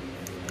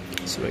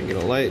 So I can get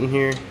a light in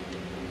here.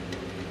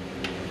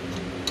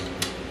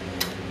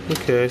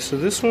 Okay, so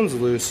this one's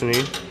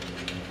loosening.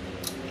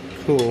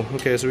 Cool.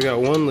 Okay, so we got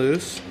one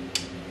loose.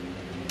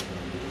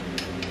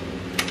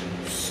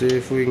 See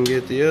if we can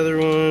get the other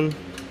one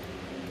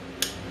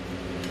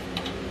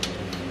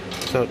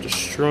without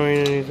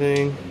destroying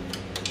anything.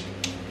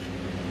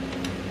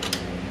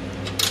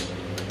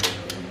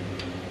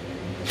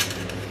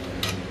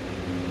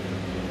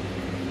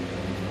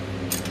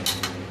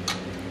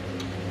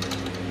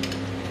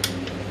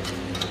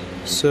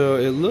 So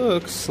it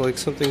looks like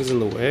something's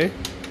in the way.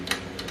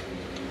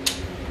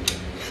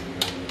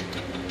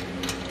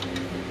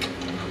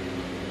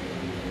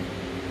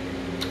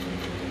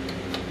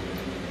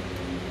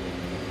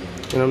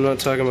 And I'm not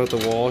talking about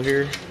the wall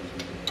here.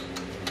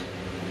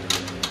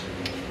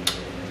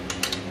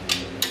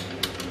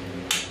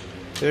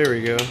 There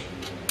we go.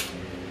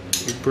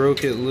 We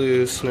broke it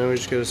loose. Now we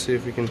just gotta see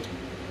if we can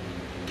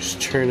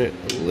just turn it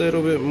a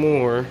little bit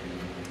more.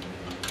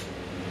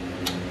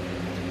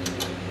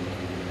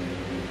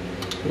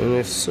 And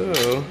if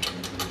so,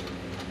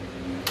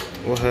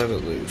 we'll have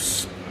it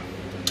loose.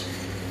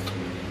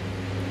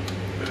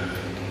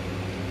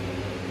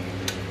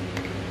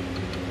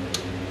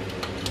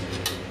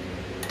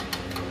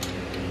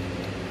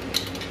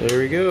 There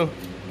we go.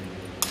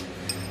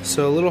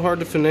 So a little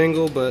hard to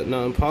finagle, but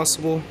not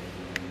impossible.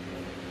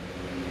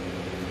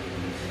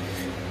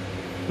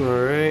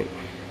 Alright.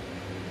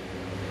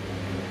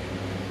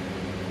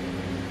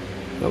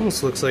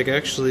 Almost looks like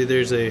actually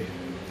there's a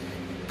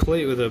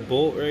plate with a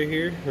bolt right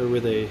here, or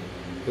with a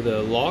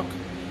lock.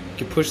 You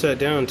can push that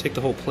down and take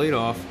the whole plate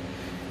off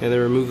and then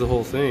remove the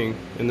whole thing,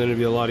 and then it'd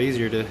be a lot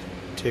easier to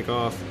take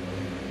off,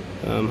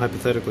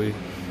 hypothetically.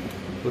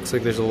 Looks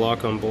like there's a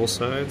lock on both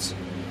sides.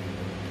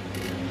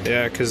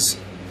 Yeah, because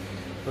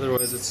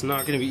otherwise it's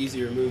not going to be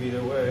easy to remove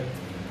either way.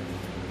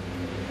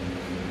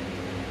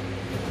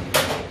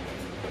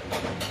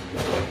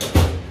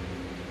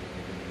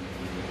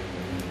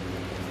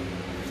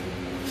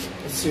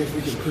 Let's see if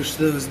we can push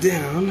those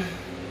down.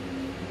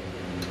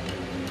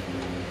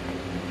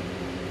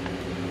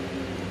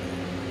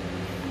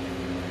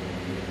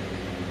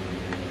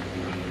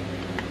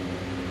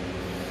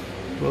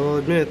 Well, I'll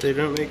admit, they're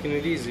not making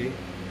it easy.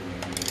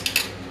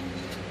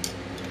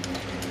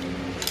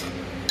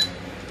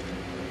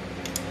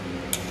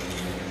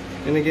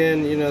 And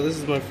again, you know, this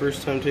is my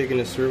first time taking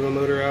a servo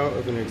motor out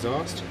of an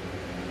exhaust.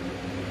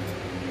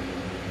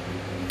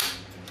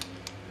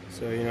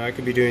 So, you know, I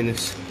could be doing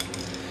this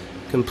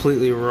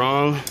completely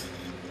wrong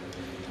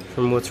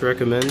from what's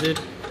recommended.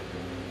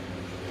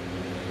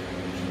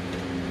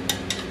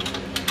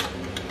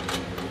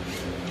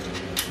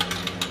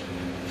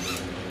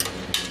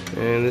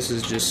 And this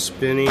is just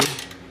spinning.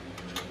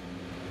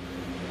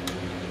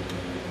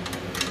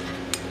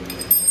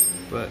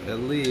 But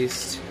at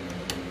least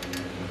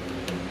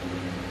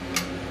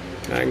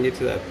I can get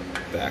to that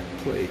back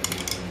plate.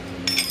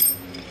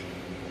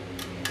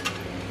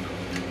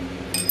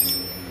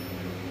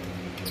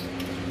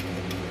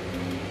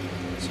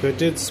 So it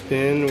did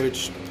spin,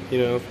 which, you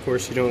know, of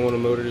course you don't want a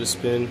motor to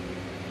spin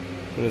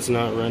when it's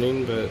not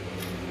running, but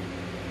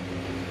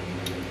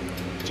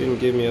it didn't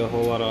give me a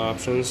whole lot of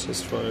options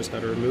as far as how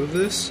to remove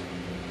this.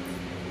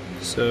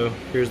 So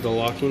here's the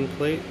locking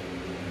plate.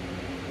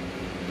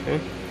 Okay.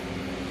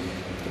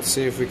 Let's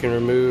see if we can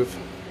remove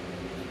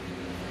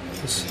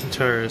this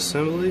entire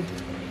assembly.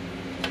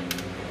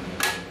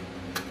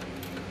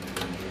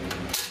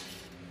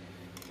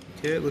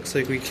 Okay, it looks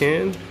like we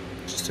can.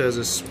 Just has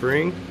a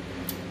spring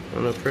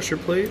on a pressure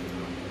plate.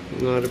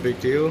 Not a big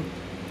deal.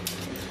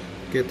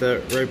 Get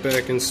that right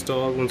back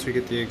installed once we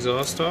get the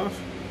exhaust off.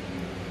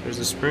 There's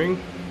the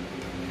spring.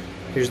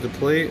 Here's the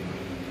plate.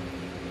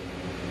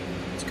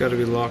 It's got to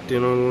be locked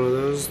in on one of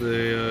those,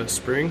 the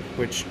spring,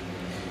 which,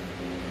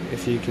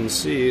 if you can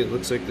see, it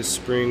looks like the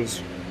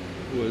springs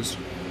was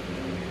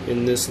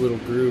in this little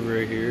groove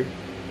right here.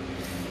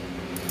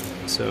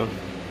 So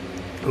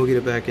we'll get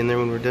it back in there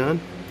when we're done.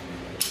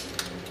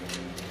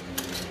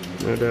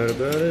 No doubt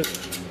about it.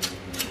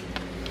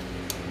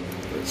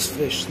 Let's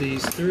fish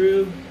these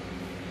through.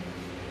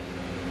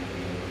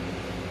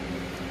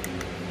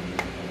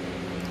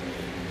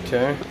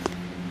 Okay.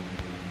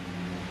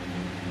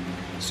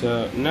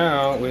 So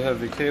now we have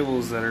the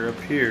cables that are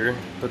up here,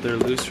 but they're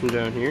loose from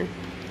down here.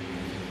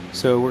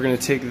 So we're going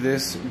to take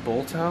this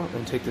bolt out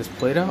and take this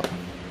plate out.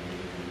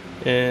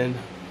 And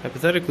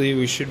hypothetically,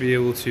 we should be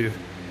able to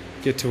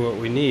get to what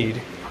we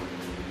need.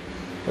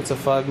 That's a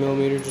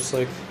 5mm, just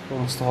like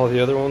almost all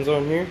the other ones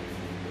on here.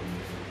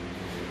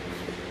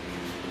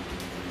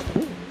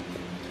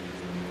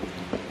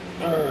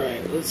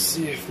 Alright, let's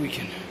see if we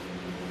can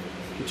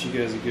get you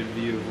guys a good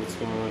view of what's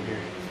going on here.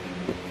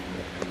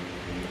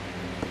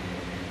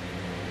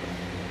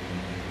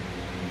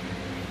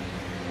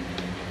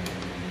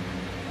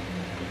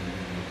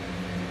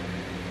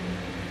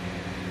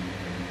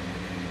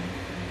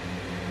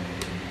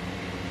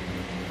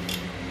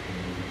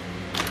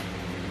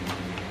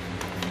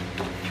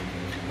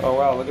 Oh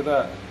wow, look at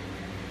that.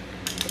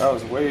 That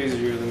was way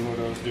easier than what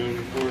I was doing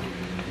before.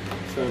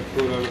 Trying to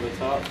pull it out of the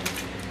top.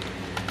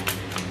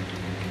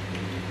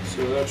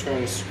 So without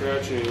trying to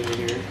scratch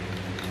anything here,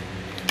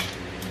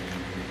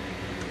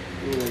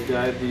 I'm going to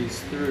guide these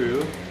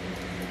through.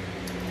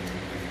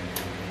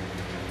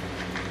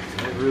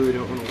 I really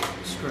don't want to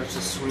scratch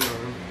the swing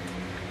arm.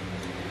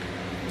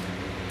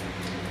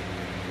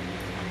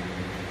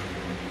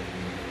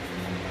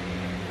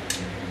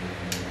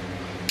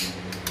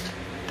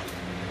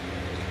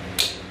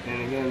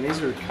 And again,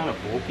 these are kind of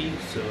bulky,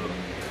 so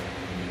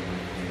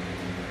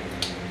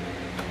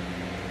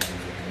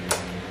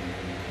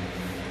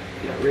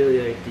not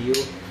really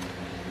ideal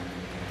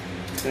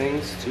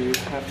things to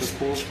have to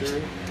pull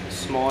through a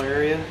small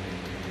area,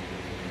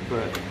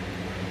 but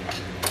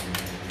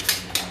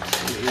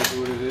it is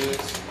what it is.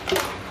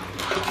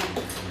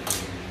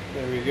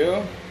 There we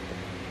go.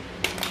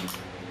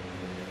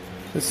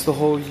 That's the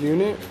whole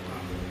unit.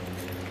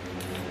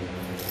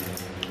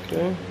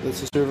 Okay,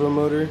 that's a servo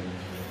motor.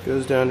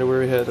 Goes down to where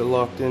we had it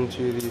locked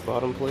into the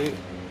bottom plate.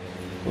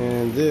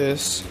 And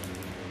this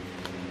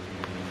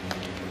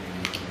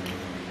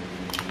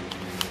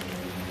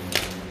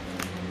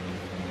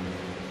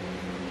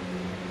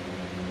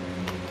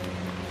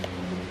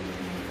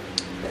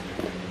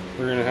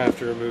we're going to have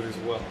to remove as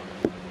well.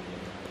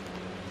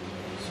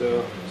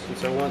 So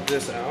since I want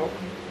this out,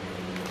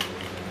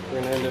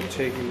 we're going to end up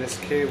taking this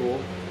cable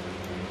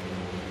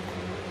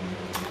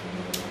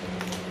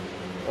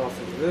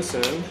off of this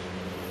end.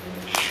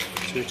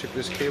 So we took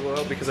this cable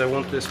out because I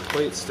want this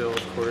plate still,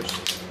 of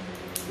course.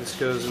 This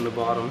goes in the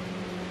bottom.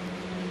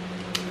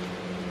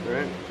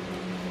 Alright.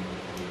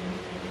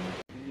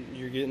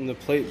 You're getting the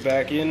plate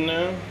back in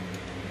now.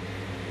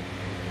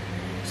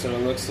 So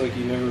it looks like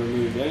you never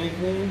removed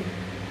anything.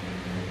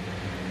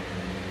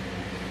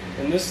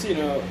 And this, you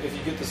know, if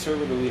you get the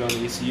servo delete on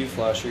the ECU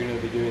flash, you're going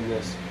to be doing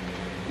this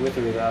with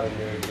or without a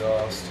new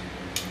exhaust.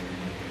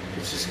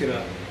 It's just going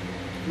to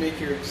make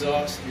your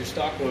exhaust, your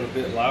stock one a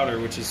bit louder,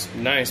 which is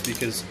nice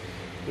because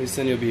at least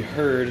then you'll be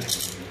heard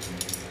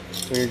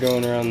when you're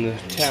going around the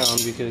town,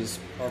 because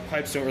our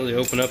pipes don't really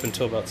open up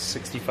until about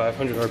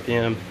 6,500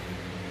 RPM.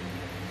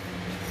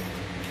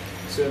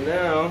 So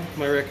now,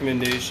 my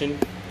recommendation,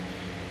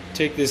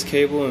 take this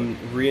cable and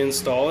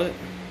reinstall it.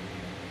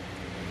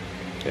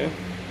 Okay.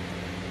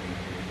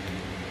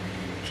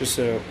 Just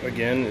so,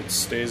 again, it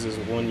stays as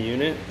one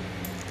unit.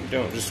 You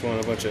don't just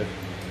want a bunch of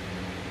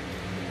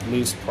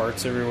loose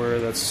parts everywhere.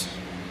 That's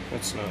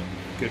not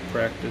good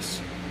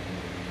practice.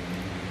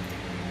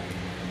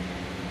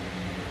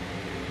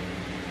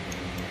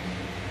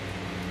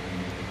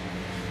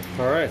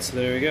 Alright, so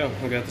there we go.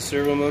 We got the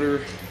servo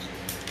motor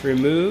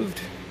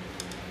removed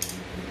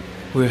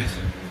with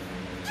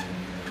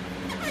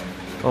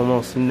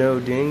almost no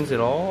dings at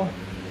all.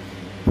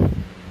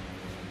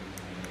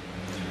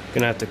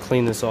 Gonna have to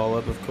clean this all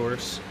up, of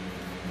course.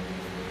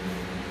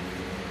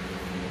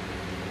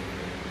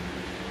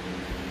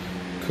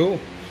 Cool.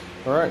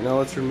 Alright, now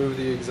let's remove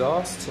the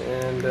exhaust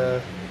and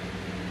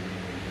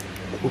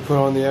we'll put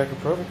on the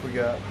akrapovic we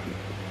got.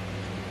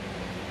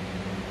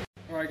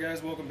 Alright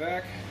guys, welcome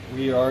back.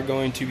 We are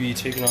going to be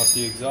taking off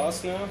the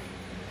exhaust now.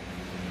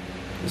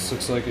 This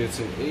looks like it's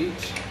an 8.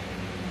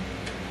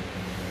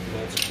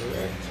 That's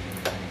correct.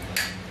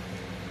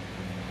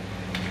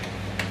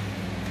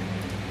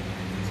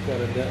 It's got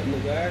a nut in the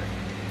back.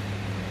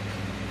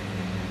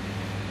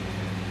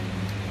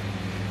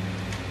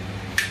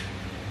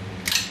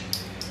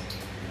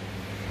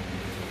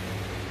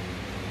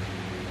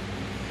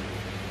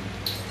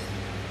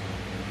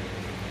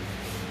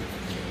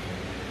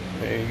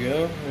 There you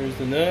go, there's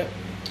the nut.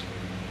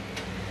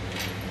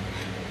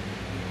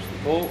 There's the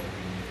bolt.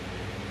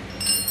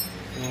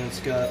 And it's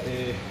got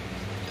a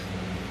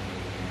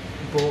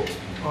bolt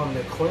on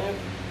the clamp.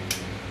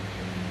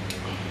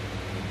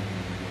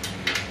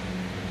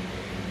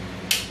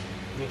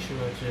 Make sure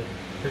not to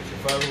hurt your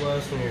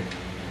fiberglass when you're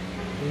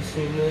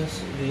loosening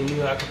this. The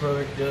new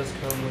akrapovic does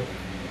come with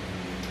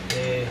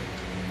a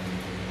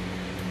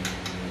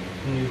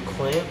new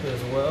clamp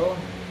as well.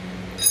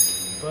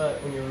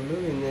 But when you're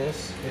removing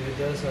this, if it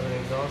does have an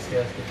exhaust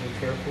gasket, be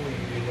careful,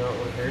 you do not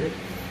want to hurt it.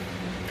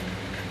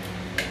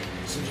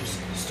 So just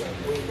start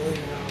wiggling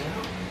it all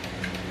out.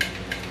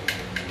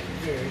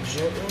 Very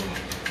gently,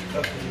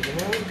 up and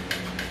down.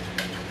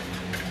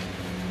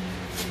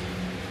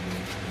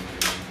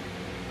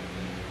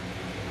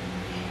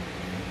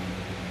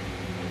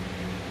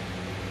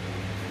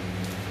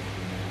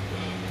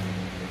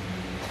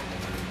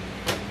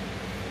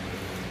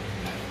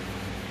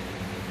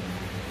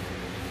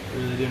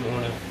 Really didn't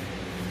want to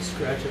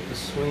scratch up the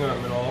swing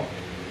arm at all.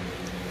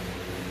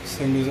 This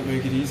thing doesn't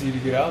make it easy to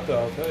get out though,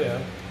 I'll tell you.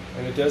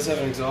 And it does have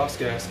an exhaust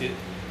gasket,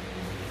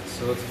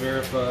 so let's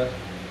verify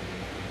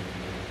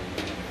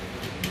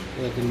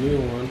that the new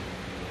one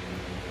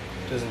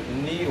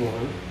doesn't need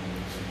one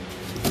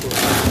before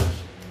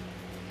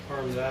we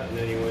harm that in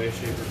any way,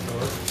 shape, or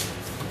form.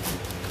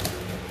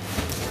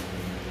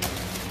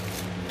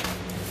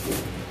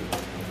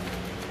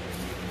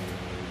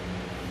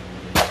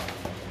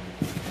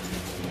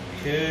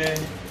 Okay,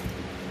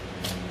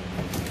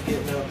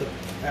 getting out the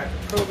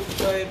akrapovic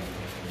pipe.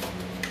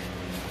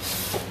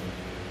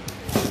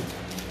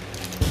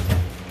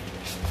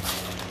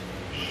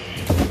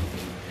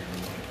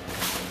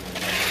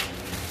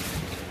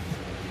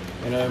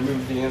 And I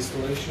removed the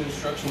installation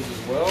instructions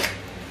as well,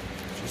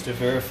 just just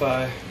to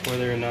verify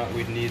whether or not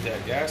we'd need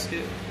that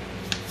gasket.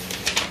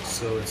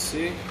 So let's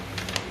see.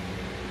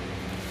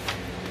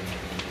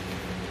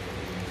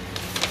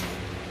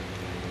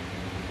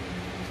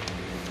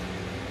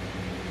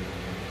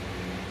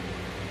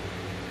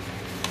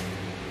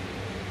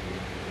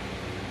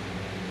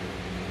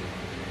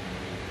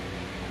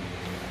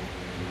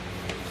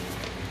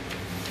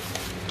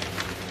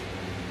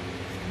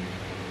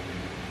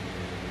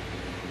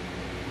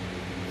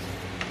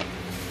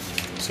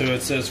 So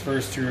it says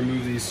first to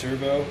remove the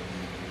servo,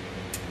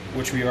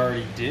 which we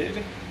already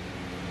did.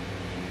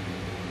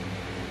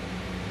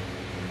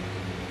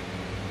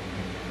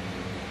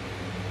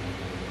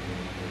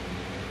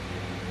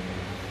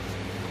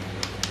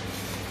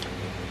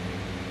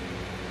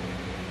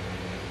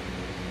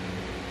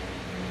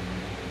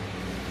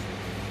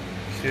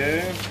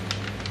 Okay.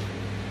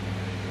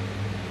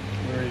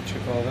 We already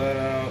took all that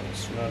out.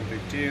 It's not a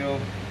big deal.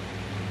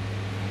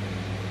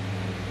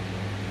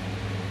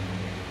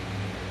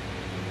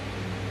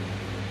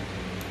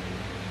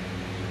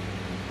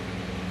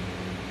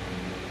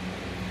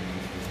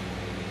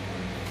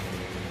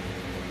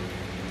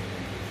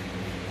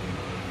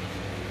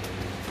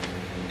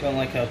 Don't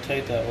like how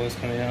tight that was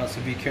coming out, so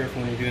be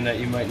careful when you're doing that.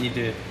 You might need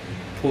to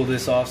pull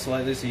this off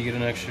slightly so you get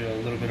an extra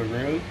little bit of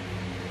room.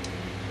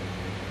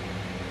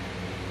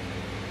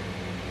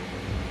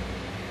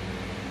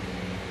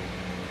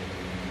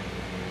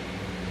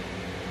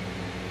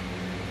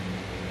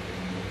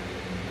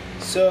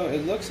 So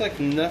it looks like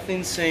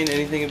nothing's saying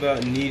anything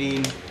about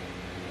needing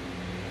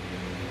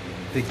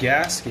the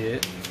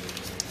gasket.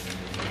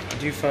 I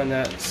do find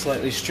that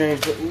slightly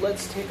strange, but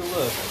let's take a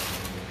look.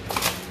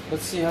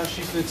 Let's see how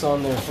she fits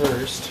on there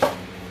first.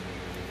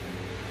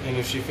 And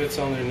if she fits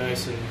on there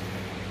nice and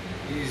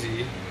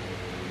easy.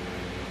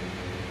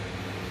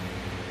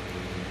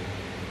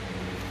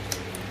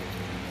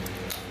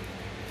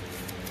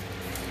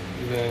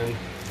 Then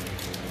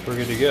we're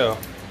good to go.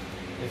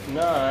 If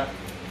not,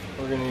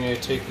 we're going to need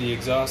to take the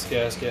exhaust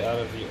gasket out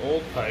of the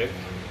old pipe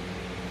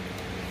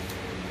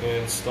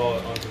and install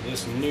it onto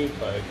this new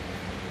pipe,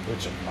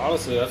 which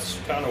honestly that's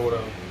kind of what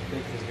I'm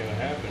thinking is going to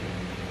happen.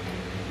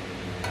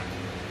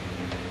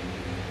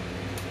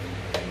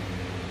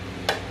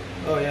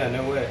 Oh yeah,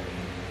 no way.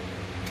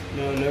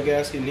 No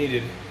gasket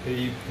needed.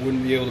 You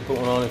wouldn't be able to put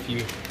one on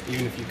even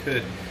if you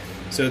could.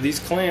 So these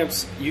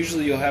clamps,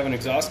 usually you'll have an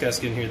exhaust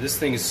gasket in here. This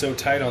thing is so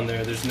tight on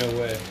there, there's no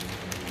way.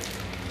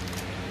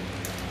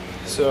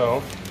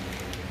 So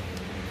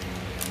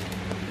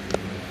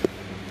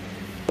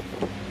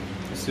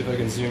let's see if I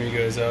can zoom you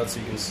guys out so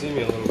you can see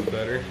me a little bit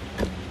better.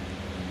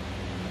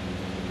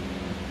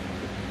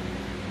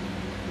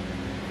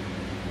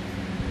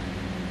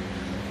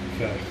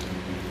 Okay.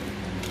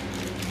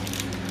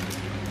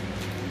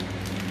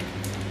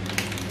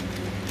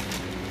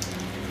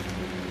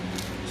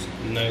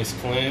 Nice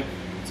clamp.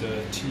 It's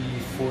a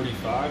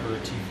T45 or a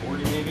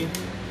T40 maybe.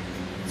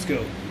 Let's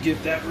go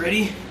get that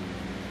ready.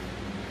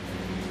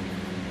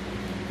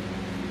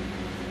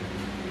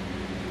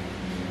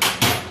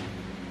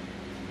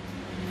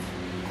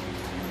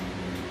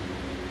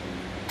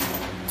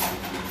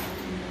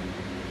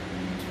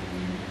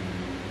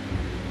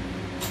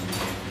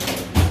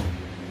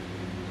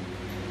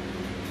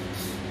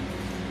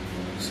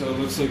 So it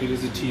looks like it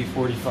is a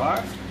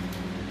T45.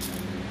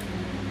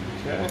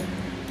 Okay.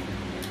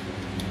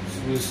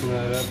 Loosen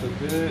that up a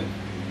bit.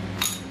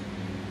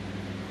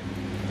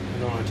 I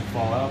don't want it to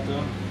fall out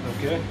though.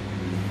 Okay.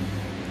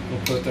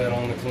 We'll put that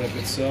on the clamp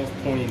itself,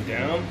 pointing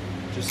down,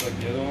 just like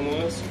the other one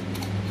was,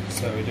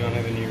 so we don't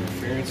have any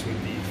interference with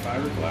the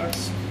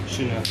fiberglass.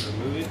 Shouldn't have to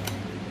remove it.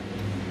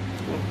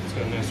 Cool. It's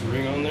got a nice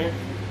ring on there.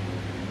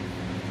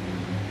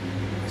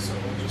 So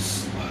we'll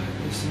just slide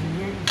this in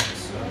here.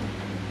 So,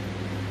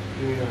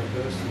 doing our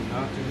best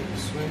not to hit the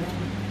swing on.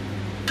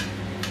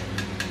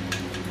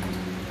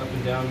 Up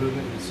and down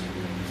movement is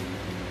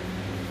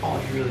all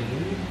you really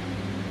need.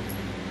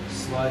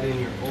 Slide in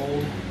your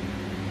old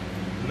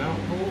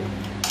mount bolt.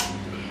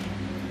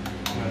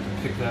 I'm going to have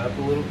to pick that up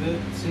a little bit,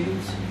 it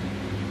seems.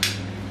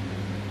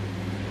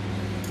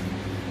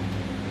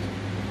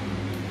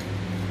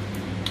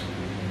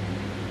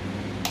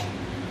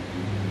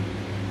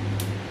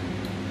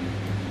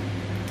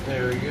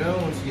 There we go.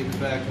 Once you get the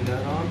back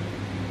nut on,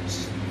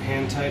 just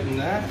hand tighten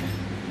that.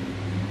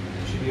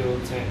 Should be able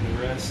to tighten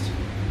the rest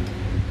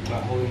by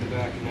holding the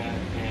back nut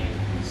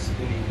and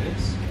spinning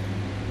this.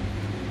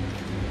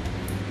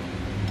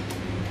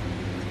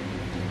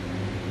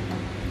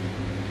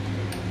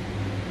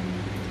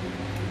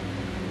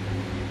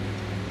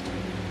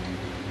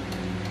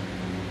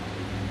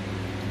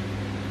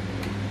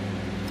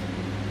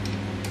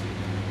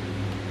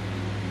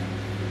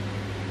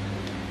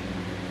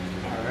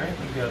 Alright,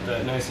 we've got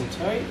that nice and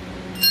tight.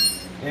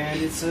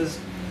 And it says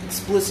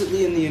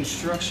explicitly in the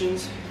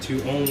instructions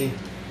to only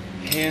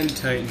hand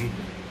tighten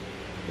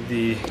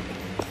the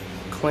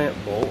clamp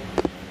bolt.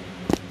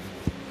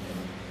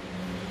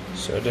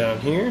 So down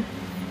here,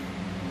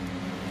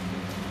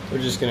 we're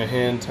just going to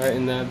hand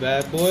tighten that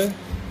bad boy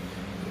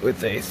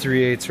with a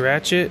 3/8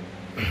 ratchet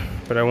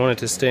but I want it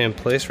to stay in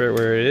place right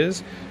where it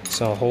is,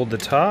 so I'll hold the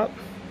top.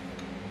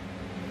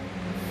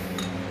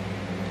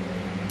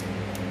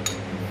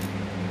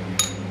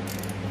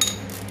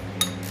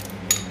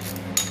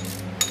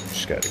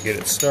 Just got to get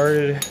it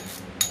started.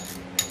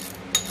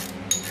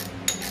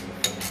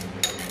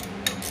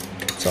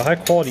 It's a high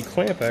quality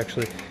clamp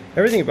actually.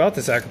 Everything about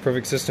this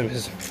akrapovic system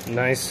is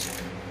nice,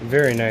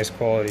 very nice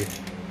quality.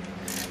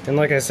 And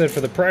like I said,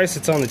 for the price,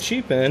 it's on the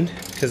cheap end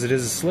because it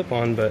is a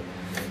slip-on, but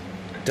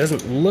it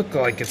doesn't look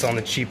like it's on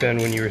the cheap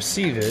end when you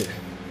receive it.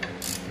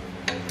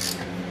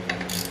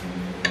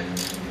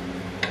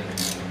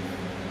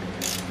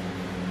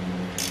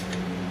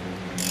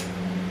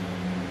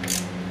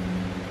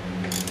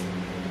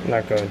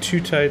 Not going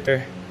too tight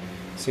there.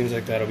 Seems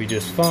like that'll be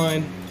just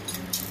fine.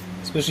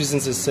 Especially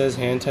since it says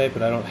hand tight,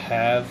 but I don't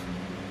have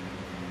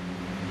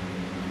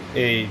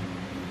a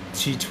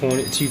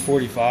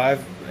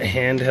T45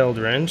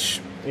 handheld wrench,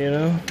 you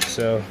know,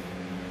 so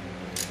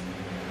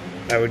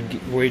I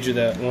would wager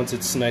that once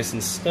it's nice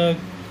and snug,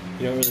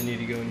 you don't really need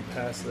to go any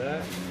past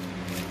that.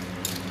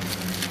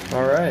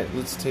 Alright,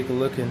 let's take a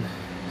look and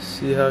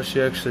see how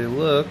she actually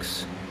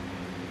looks,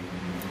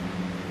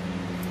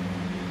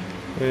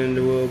 and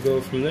we'll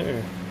go from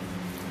there.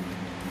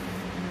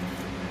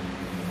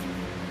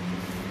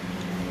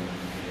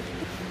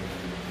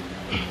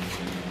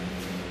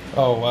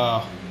 Oh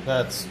wow,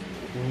 that's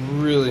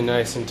really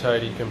nice and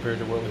tidy compared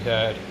to what we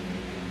had.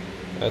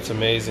 That's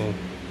amazing.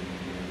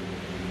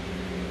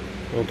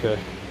 Okay.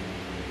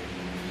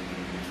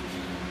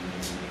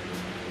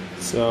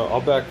 So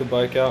I'll back the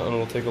bike out and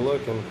we'll take a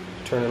look and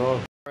turn it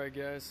on. Alright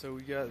guys, so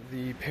we got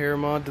the Pair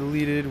mod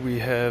deleted, we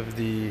have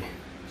the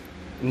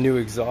new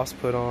exhaust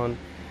put on,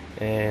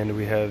 and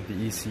we have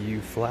the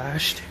ECU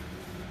flashed.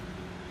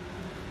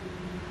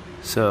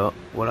 So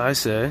what I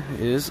say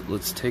is,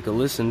 let's take a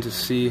listen to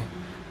see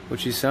what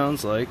she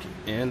sounds like,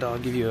 and I'll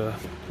give you a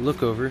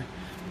look over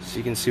so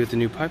you can see what the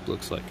new pipe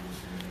looks like.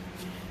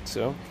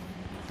 So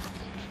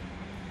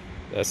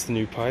that's the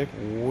new pipe,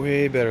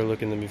 way better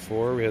looking than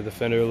before. We have the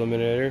fender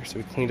eliminator, so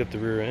we cleaned up the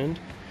rear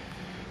end.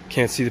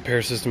 Can't see the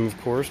Pair system of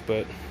course,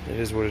 but it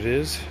is what it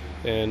is.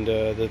 And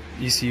the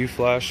ECU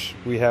flash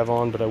we have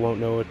on, but I won't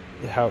know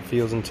how it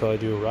feels until I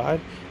do a ride,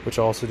 which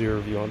I'll also do a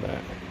review on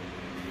that.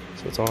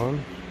 So it's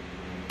on.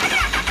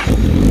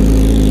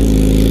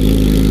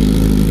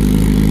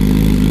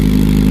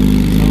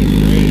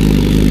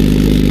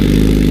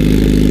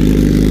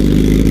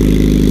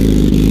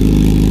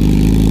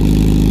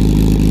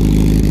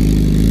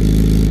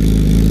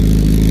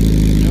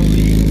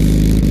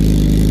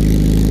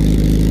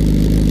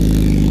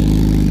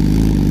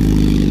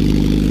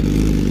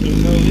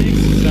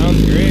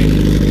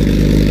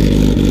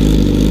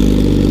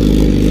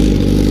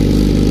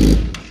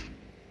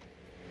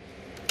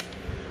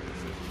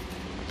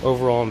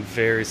 Overall, I'm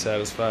very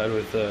satisfied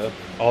with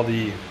all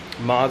the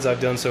mods I've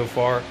done so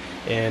far,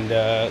 and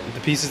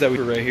the pieces that we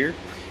put right here.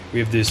 We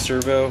have the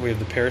servo, we have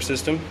the Pair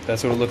system.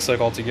 That's what it looks like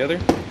all together.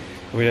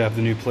 We have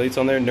the new plates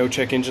on there, no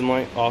check engine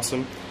light,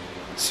 awesome.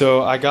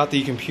 So I got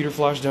the computer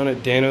flash done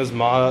at Dano's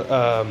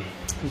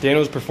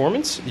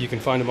Performance. You can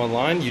find him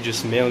online. You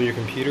just mail him your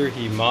computer,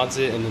 he mods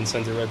it, and then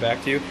sends it right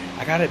back to you.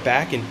 I got it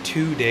back in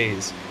 2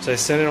 days. So I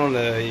sent it on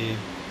the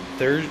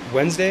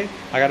Wednesday.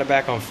 I got it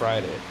back on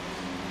Friday.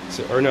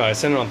 So, or no, I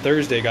sent it on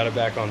Thursday, got it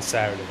back on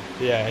Saturday.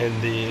 Yeah,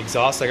 and the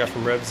exhaust I got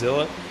from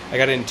Revzilla, I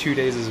got it in 2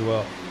 days as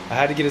well. I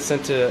had to get it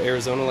sent to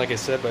Arizona, like I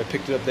said, but I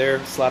picked it up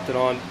there, slapped it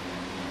on,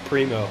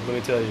 primo, let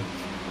me tell you.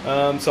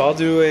 So I'll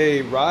do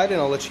a ride,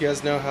 and I'll let you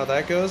guys know how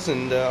that goes,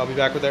 and I'll be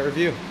back with that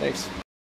review. Thanks.